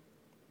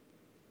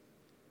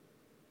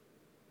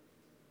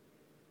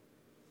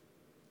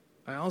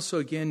 I also,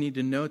 again, need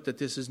to note that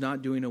this is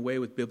not doing away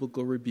with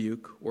biblical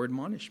rebuke or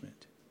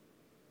admonishment,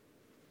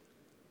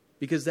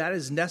 because that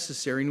is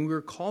necessary and we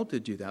are called to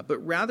do that. But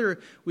rather,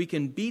 we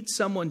can beat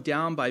someone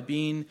down by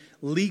being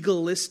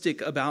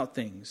legalistic about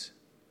things,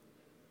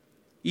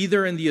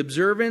 either in the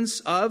observance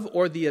of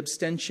or the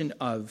abstention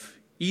of.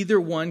 Either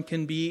one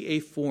can be a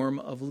form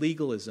of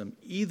legalism.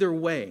 Either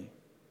way.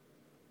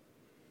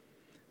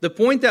 The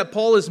point that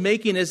Paul is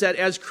making is that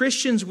as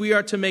Christians, we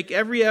are to make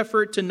every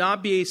effort to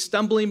not be a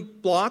stumbling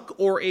block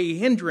or a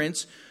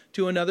hindrance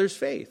to another's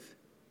faith.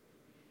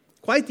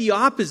 Quite the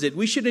opposite.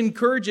 We should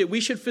encourage it.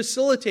 We should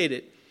facilitate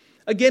it.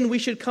 Again, we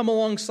should come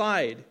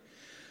alongside.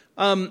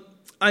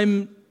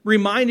 I'm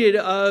reminded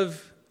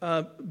of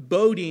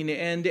boating,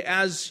 and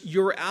as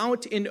you're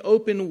out in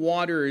open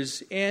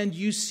waters and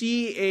you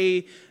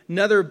see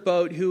another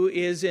boat who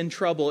is in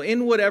trouble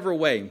in whatever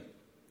way,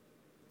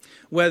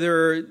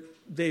 whether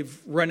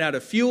they've run out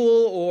of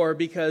fuel or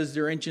because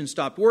their engine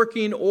stopped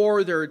working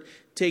or they're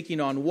taking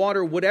on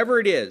water, whatever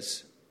it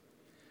is,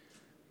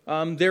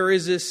 there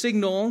is a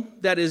signal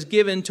that is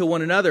given to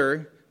one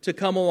another to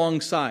come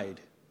alongside.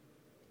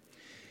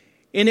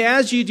 And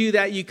as you do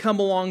that, you come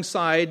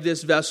alongside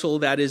this vessel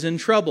that is in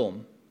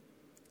trouble.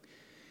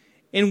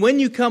 And when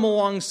you come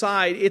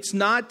alongside, it's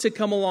not to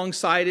come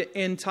alongside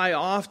and tie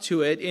off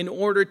to it in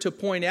order to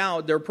point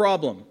out their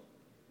problem.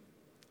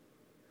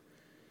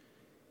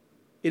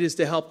 It is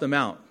to help them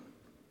out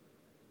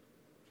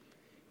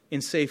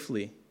and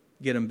safely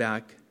get them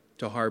back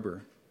to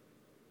harbor.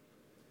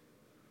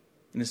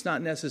 And it's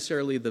not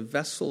necessarily the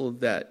vessel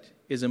that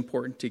is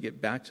important to get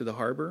back to the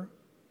harbor,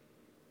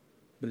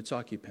 but its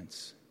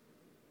occupants.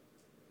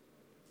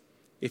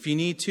 If you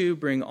need to,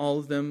 bring all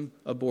of them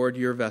aboard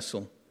your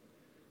vessel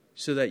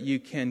so that you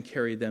can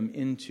carry them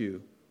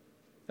into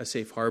a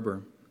safe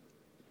harbor.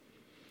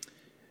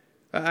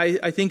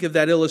 I think of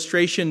that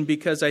illustration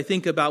because I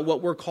think about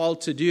what we're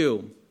called to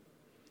do.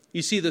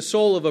 You see, the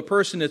soul of a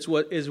person is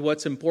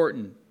what's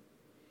important.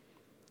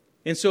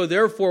 And so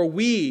therefore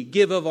we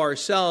give of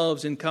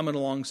ourselves in coming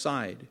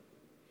alongside,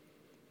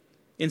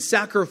 in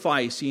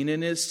sacrificing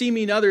and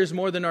esteeming others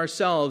more than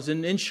ourselves,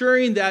 and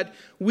ensuring that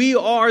we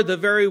are the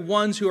very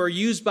ones who are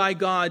used by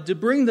God to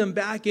bring them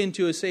back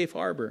into a safe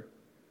harbor.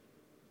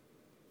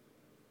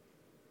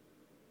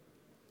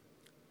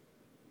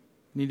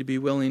 We need to be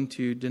willing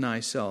to deny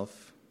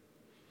self,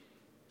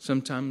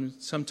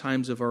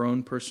 sometimes of our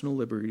own personal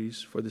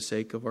liberties for the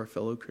sake of our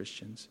fellow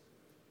Christians.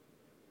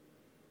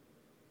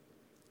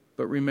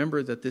 But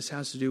remember that this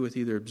has to do with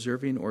either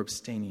observing or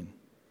abstaining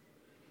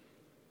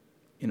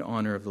in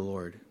honor of the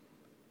Lord.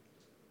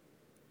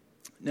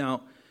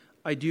 Now,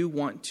 I do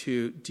want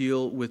to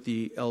deal with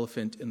the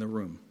elephant in the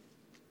room.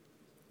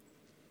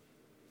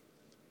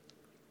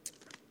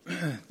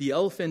 The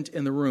elephant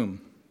in the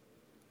room.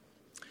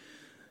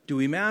 Do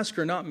we mask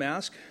or not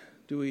mask?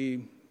 Do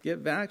we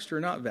get vaxxed or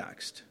not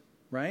vaxxed?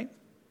 Right?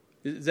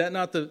 Is that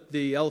not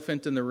the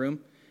elephant in the room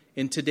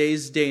in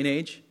today's day and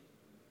age?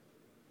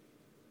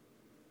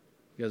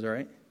 You guys all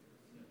right?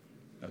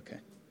 Okay.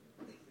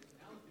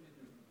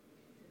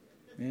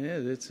 Yeah,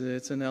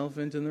 it's an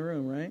elephant in the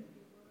room, right?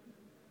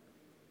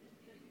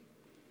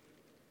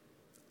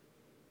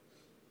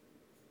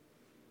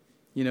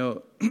 You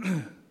know,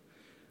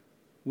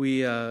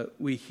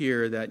 we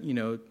hear that, you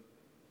know,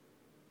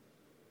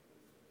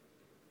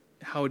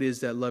 how it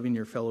is that loving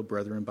your fellow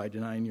brethren by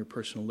denying your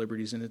personal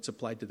liberties, and it's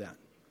applied to that.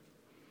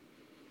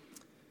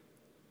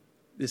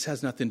 This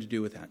has nothing to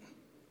do with that.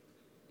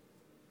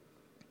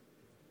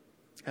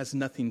 Has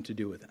nothing to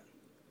do with that.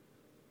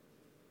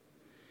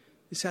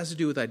 This has to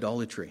do with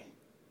idolatry.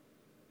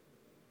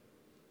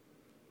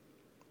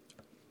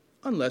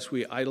 Unless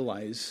we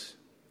idolize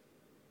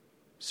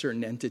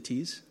certain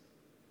entities,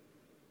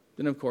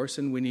 then of course,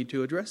 and we need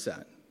to address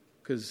that,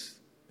 because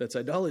that's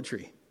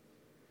idolatry.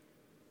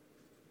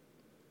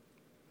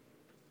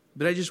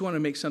 But I just want to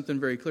make something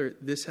very clear.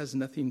 This has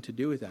nothing to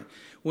do with that.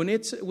 When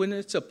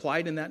it's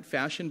applied in that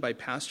fashion by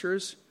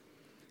pastors,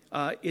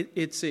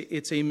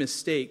 it's a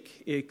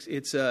mistake.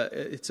 It's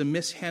a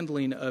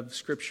mishandling of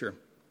Scripture.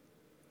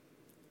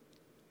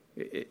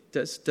 It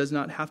does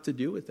not have to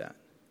do with that.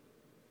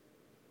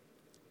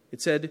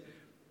 It said,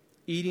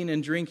 eating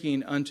and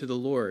drinking unto the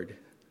Lord,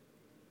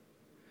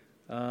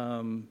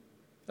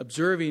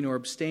 observing or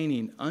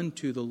abstaining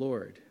unto the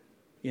Lord,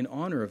 in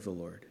honor of the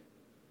Lord.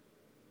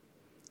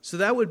 So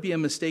that would be a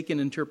mistaken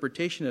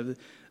interpretation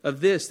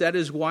of this. That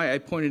is why I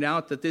pointed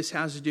out that this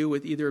has to do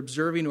with either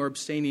observing or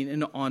abstaining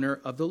in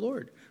honor of the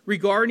Lord.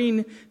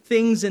 Regarding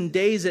things and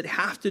days that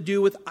have to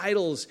do with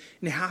idols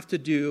and have to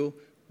do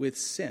with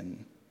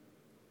sin.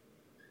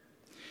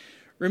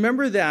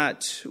 Remember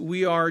that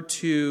we are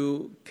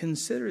to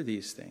consider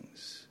these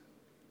things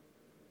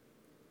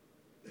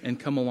and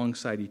come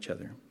alongside each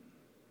other.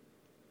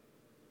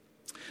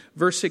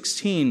 Verse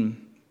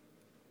 16,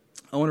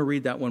 I want to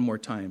read that one more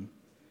time.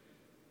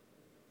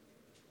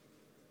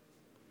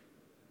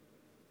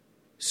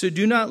 So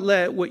do not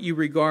let what you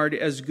regard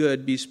as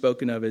good be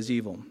spoken of as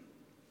evil.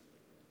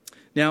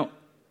 Now,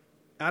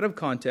 out of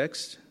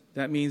context,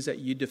 that means that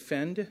you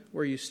defend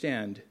where you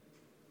stand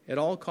at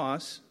all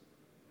costs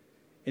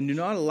and do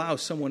not allow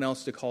someone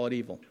else to call it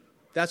evil.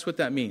 That's what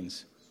that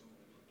means,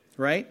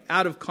 right?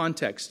 Out of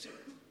context.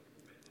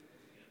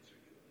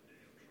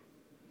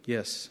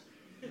 Yes.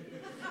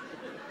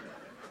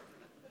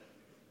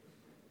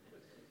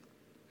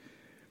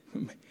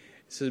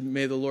 So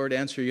may the Lord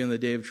answer you in the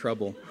day of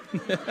trouble.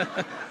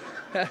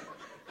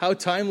 How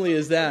timely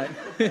is that?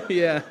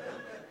 Yeah.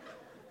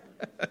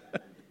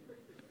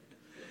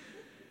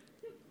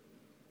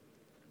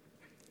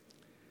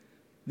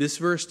 This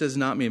verse does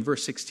not mean,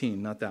 verse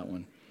 16, not that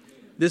one.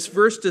 This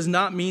verse does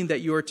not mean that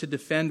you are to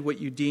defend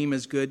what you deem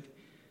as good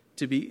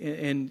to be,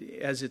 and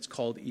as it's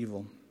called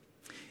evil.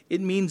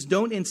 It means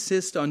don't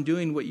insist on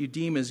doing what you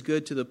deem as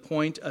good to the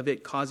point of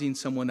it causing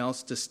someone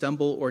else to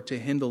stumble or to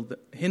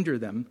hinder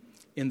them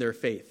in their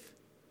faith.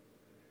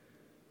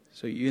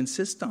 So you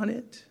insist on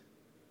it,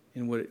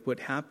 and what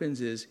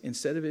happens is,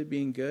 instead of it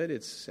being good,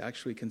 it's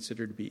actually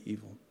considered to be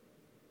evil.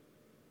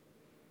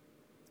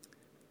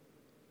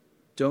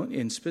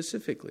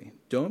 Specifically,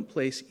 don't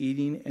place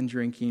eating and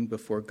drinking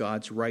before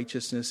God's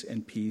righteousness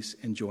and peace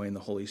and joy in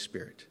the Holy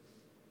Spirit.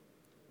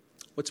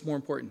 What's more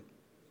important?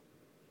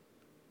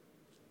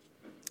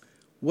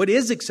 What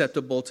is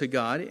acceptable to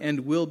God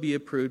and will be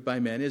approved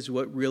by men is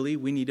what really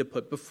we need to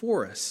put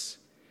before us.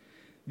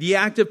 The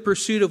active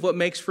pursuit of what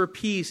makes for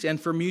peace and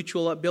for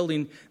mutual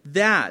upbuilding,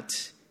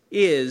 that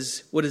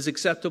is what is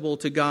acceptable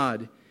to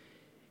God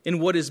and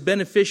what is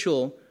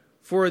beneficial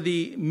for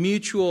the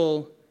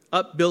mutual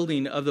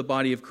upbuilding of the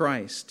body of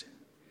Christ.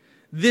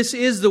 This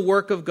is the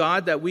work of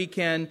God that we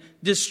can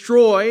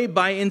destroy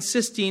by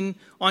insisting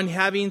on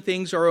having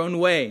things our own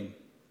way.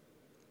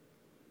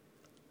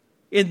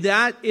 And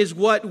that is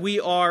what we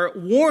are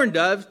warned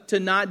of to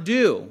not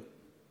do.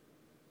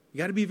 You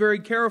got to be very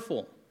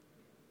careful.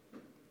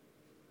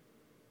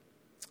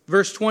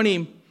 Verse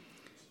 20,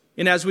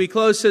 and as we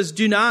close, says,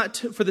 do not,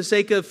 for the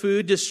sake of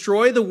food,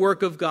 destroy the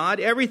work of God.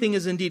 Everything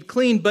is indeed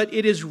clean, but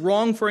it is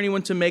wrong for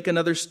anyone to make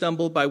another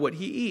stumble by what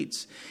he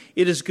eats.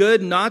 It is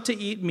good not to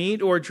eat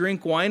meat or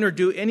drink wine or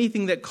do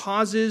anything that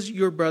causes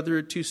your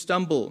brother to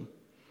stumble.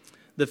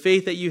 The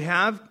faith that you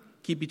have,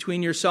 keep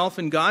between yourself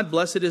and God.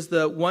 Blessed is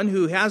the one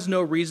who has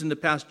no reason to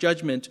pass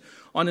judgment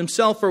on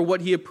himself or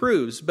what he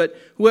approves. But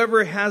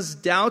whoever has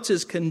doubts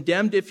is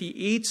condemned if he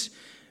eats,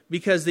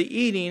 because the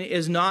eating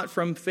is not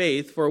from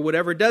faith, for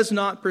whatever does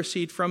not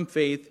proceed from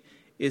faith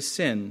is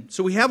sin.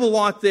 So we have a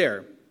lot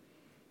there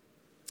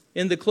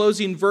in the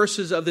closing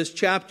verses of this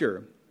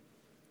chapter.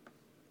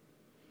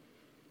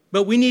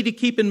 But we need to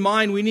keep in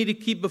mind, we need to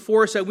keep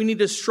before us that we need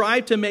to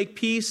strive to make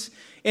peace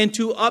and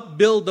to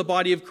upbuild the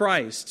body of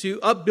Christ, to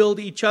upbuild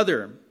each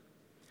other,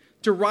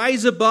 to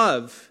rise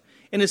above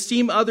and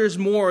esteem others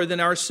more than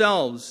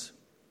ourselves.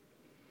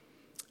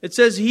 It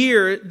says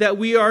here that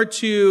we are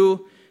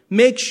to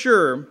make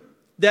sure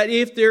that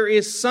if there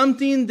is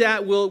something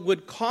that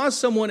would cause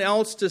someone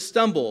else to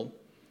stumble,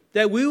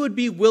 that we would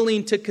be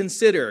willing to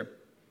consider,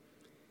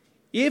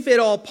 if at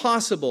all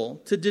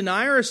possible, to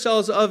deny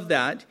ourselves of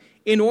that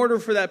in order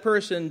for that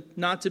person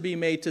not to be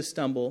made to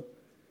stumble.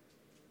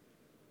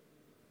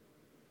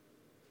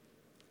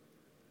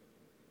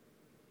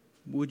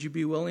 Would you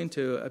be willing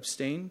to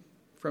abstain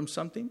from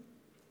something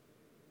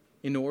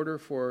in order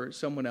for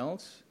someone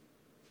else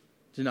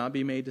to not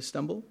be made to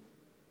stumble?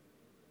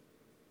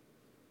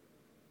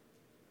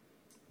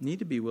 You need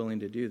to be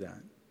willing to do that.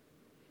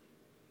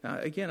 Now,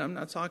 again, I'm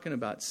not talking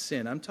about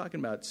sin. I'm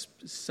talking about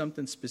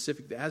something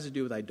specific that has to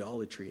do with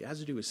idolatry. It has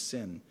to do with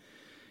sin.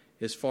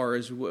 As far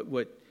as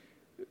what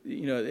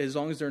as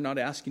long as they're not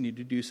asking you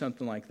to do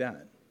something like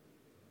that.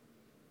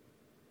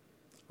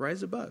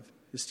 Rise above.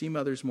 Esteem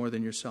others more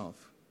than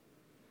yourself.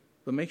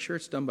 But make sure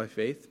it's done by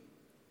faith.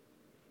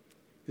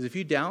 Because if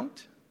you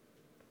doubt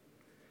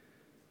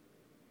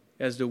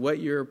as to what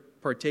you're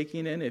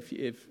partaking in,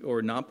 if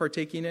or not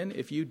partaking in,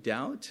 if you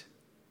doubt,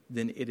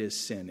 then it is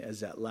sin.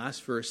 As that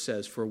last verse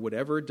says, for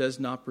whatever does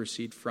not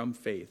proceed from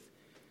faith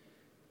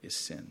is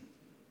sin.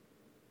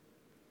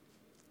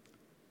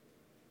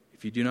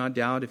 If you do not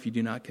doubt, if you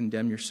do not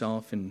condemn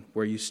yourself and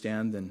where you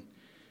stand, then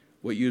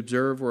what you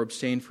observe or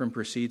abstain from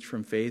proceeds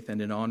from faith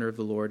and in honor of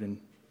the Lord.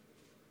 And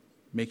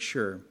make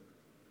sure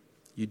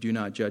you do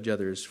not judge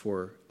others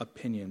for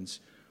opinions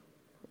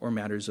or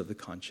matters of the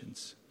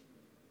conscience.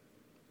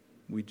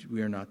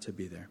 We are not to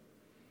be there.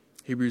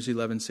 Hebrews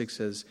 11:6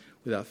 says,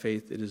 without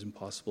faith it is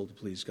impossible to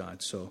please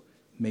God. So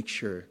make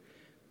sure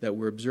that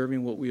we're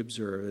observing what we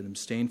observe and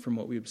abstain from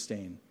what we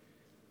abstain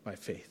by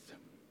faith.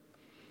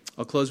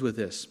 I'll close with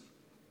this.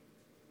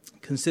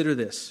 Consider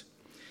this.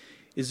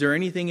 Is there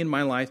anything in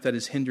my life that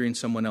is hindering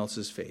someone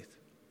else's faith?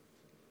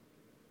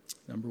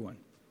 Number one.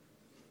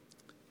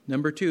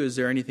 Number two, is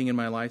there anything in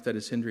my life that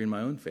is hindering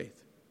my own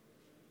faith?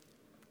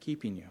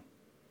 Keeping you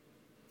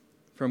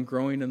from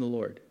growing in the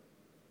Lord.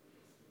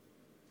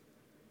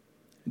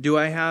 Do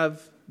I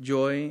have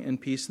joy and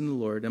peace in the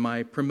Lord? Am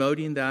I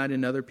promoting that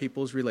in other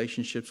people's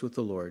relationships with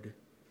the Lord?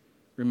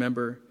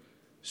 Remember,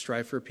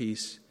 strive for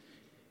peace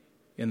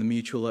and the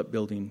mutual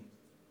upbuilding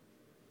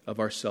of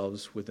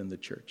ourselves within the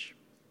church.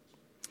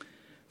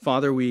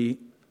 Father, we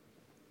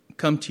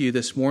come to you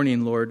this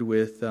morning, Lord,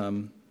 with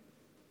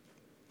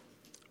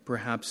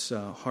perhaps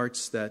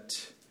hearts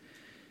that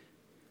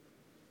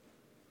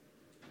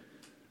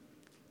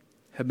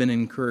have been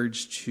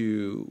encouraged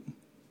to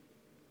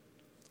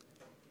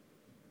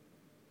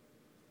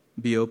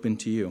be open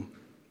to you.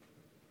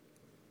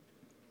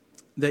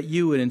 That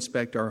you would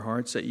inspect our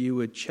hearts, that you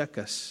would check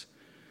us.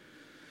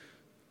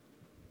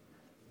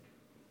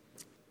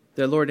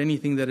 That, Lord,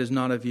 anything that is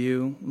not of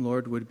you,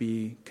 Lord, would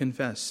be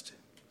confessed.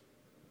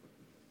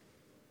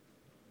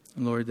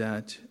 Lord,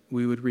 that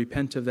we would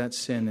repent of that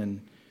sin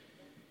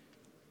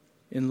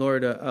and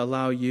Lord,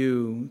 allow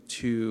you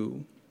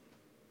to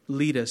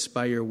lead us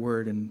by your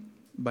word and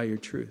by your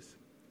truth.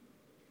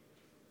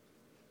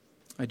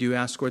 I do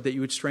ask, Lord, that you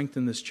would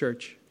strengthen this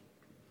church.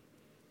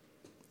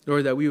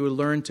 Lord, that we would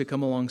learn to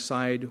come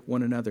alongside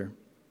one another.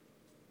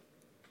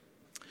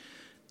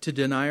 To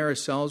deny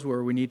ourselves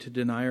where we need to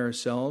deny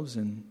ourselves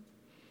and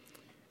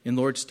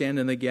Lord, stand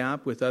in the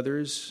gap with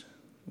others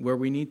where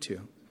we need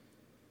to.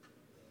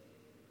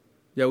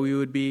 That we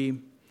would be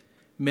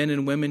men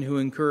and women who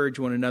encourage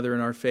one another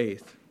in our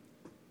faith.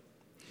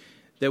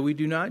 That we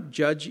do not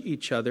judge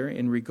each other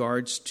in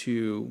regards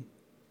to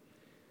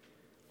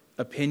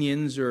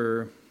opinions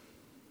or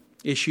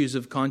issues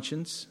of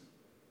conscience.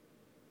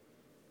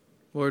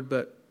 Lord,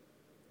 but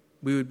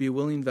we would be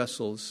willing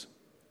vessels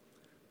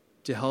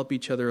to help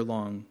each other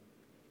along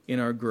in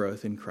our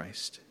growth in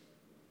Christ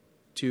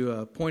to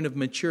a point of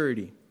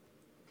maturity.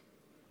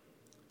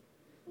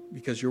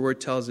 Because your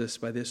word tells us,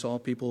 by this all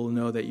people will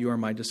know that you are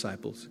my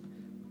disciples,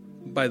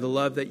 by the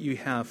love that you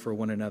have for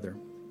one another.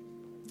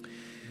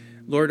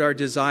 Lord, our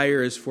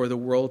desire is for the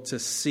world to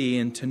see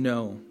and to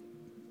know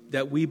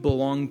that we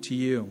belong to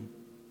you.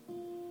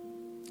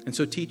 And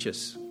so teach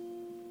us.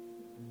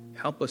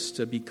 Help us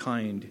to be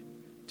kind,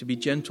 to be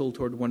gentle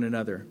toward one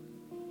another,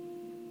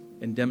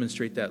 and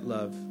demonstrate that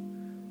love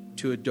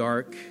to a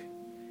dark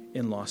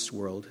and lost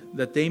world,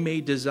 that they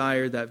may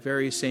desire that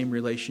very same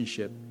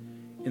relationship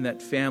in that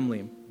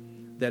family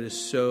that is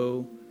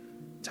so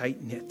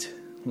tight-knit,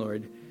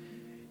 Lord.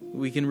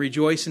 We can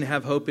rejoice and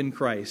have hope in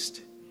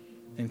Christ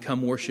and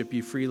come worship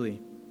you freely.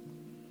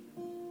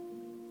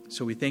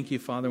 So we thank you,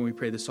 Father, and we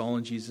pray this all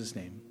in Jesus'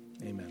 name.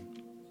 Amen.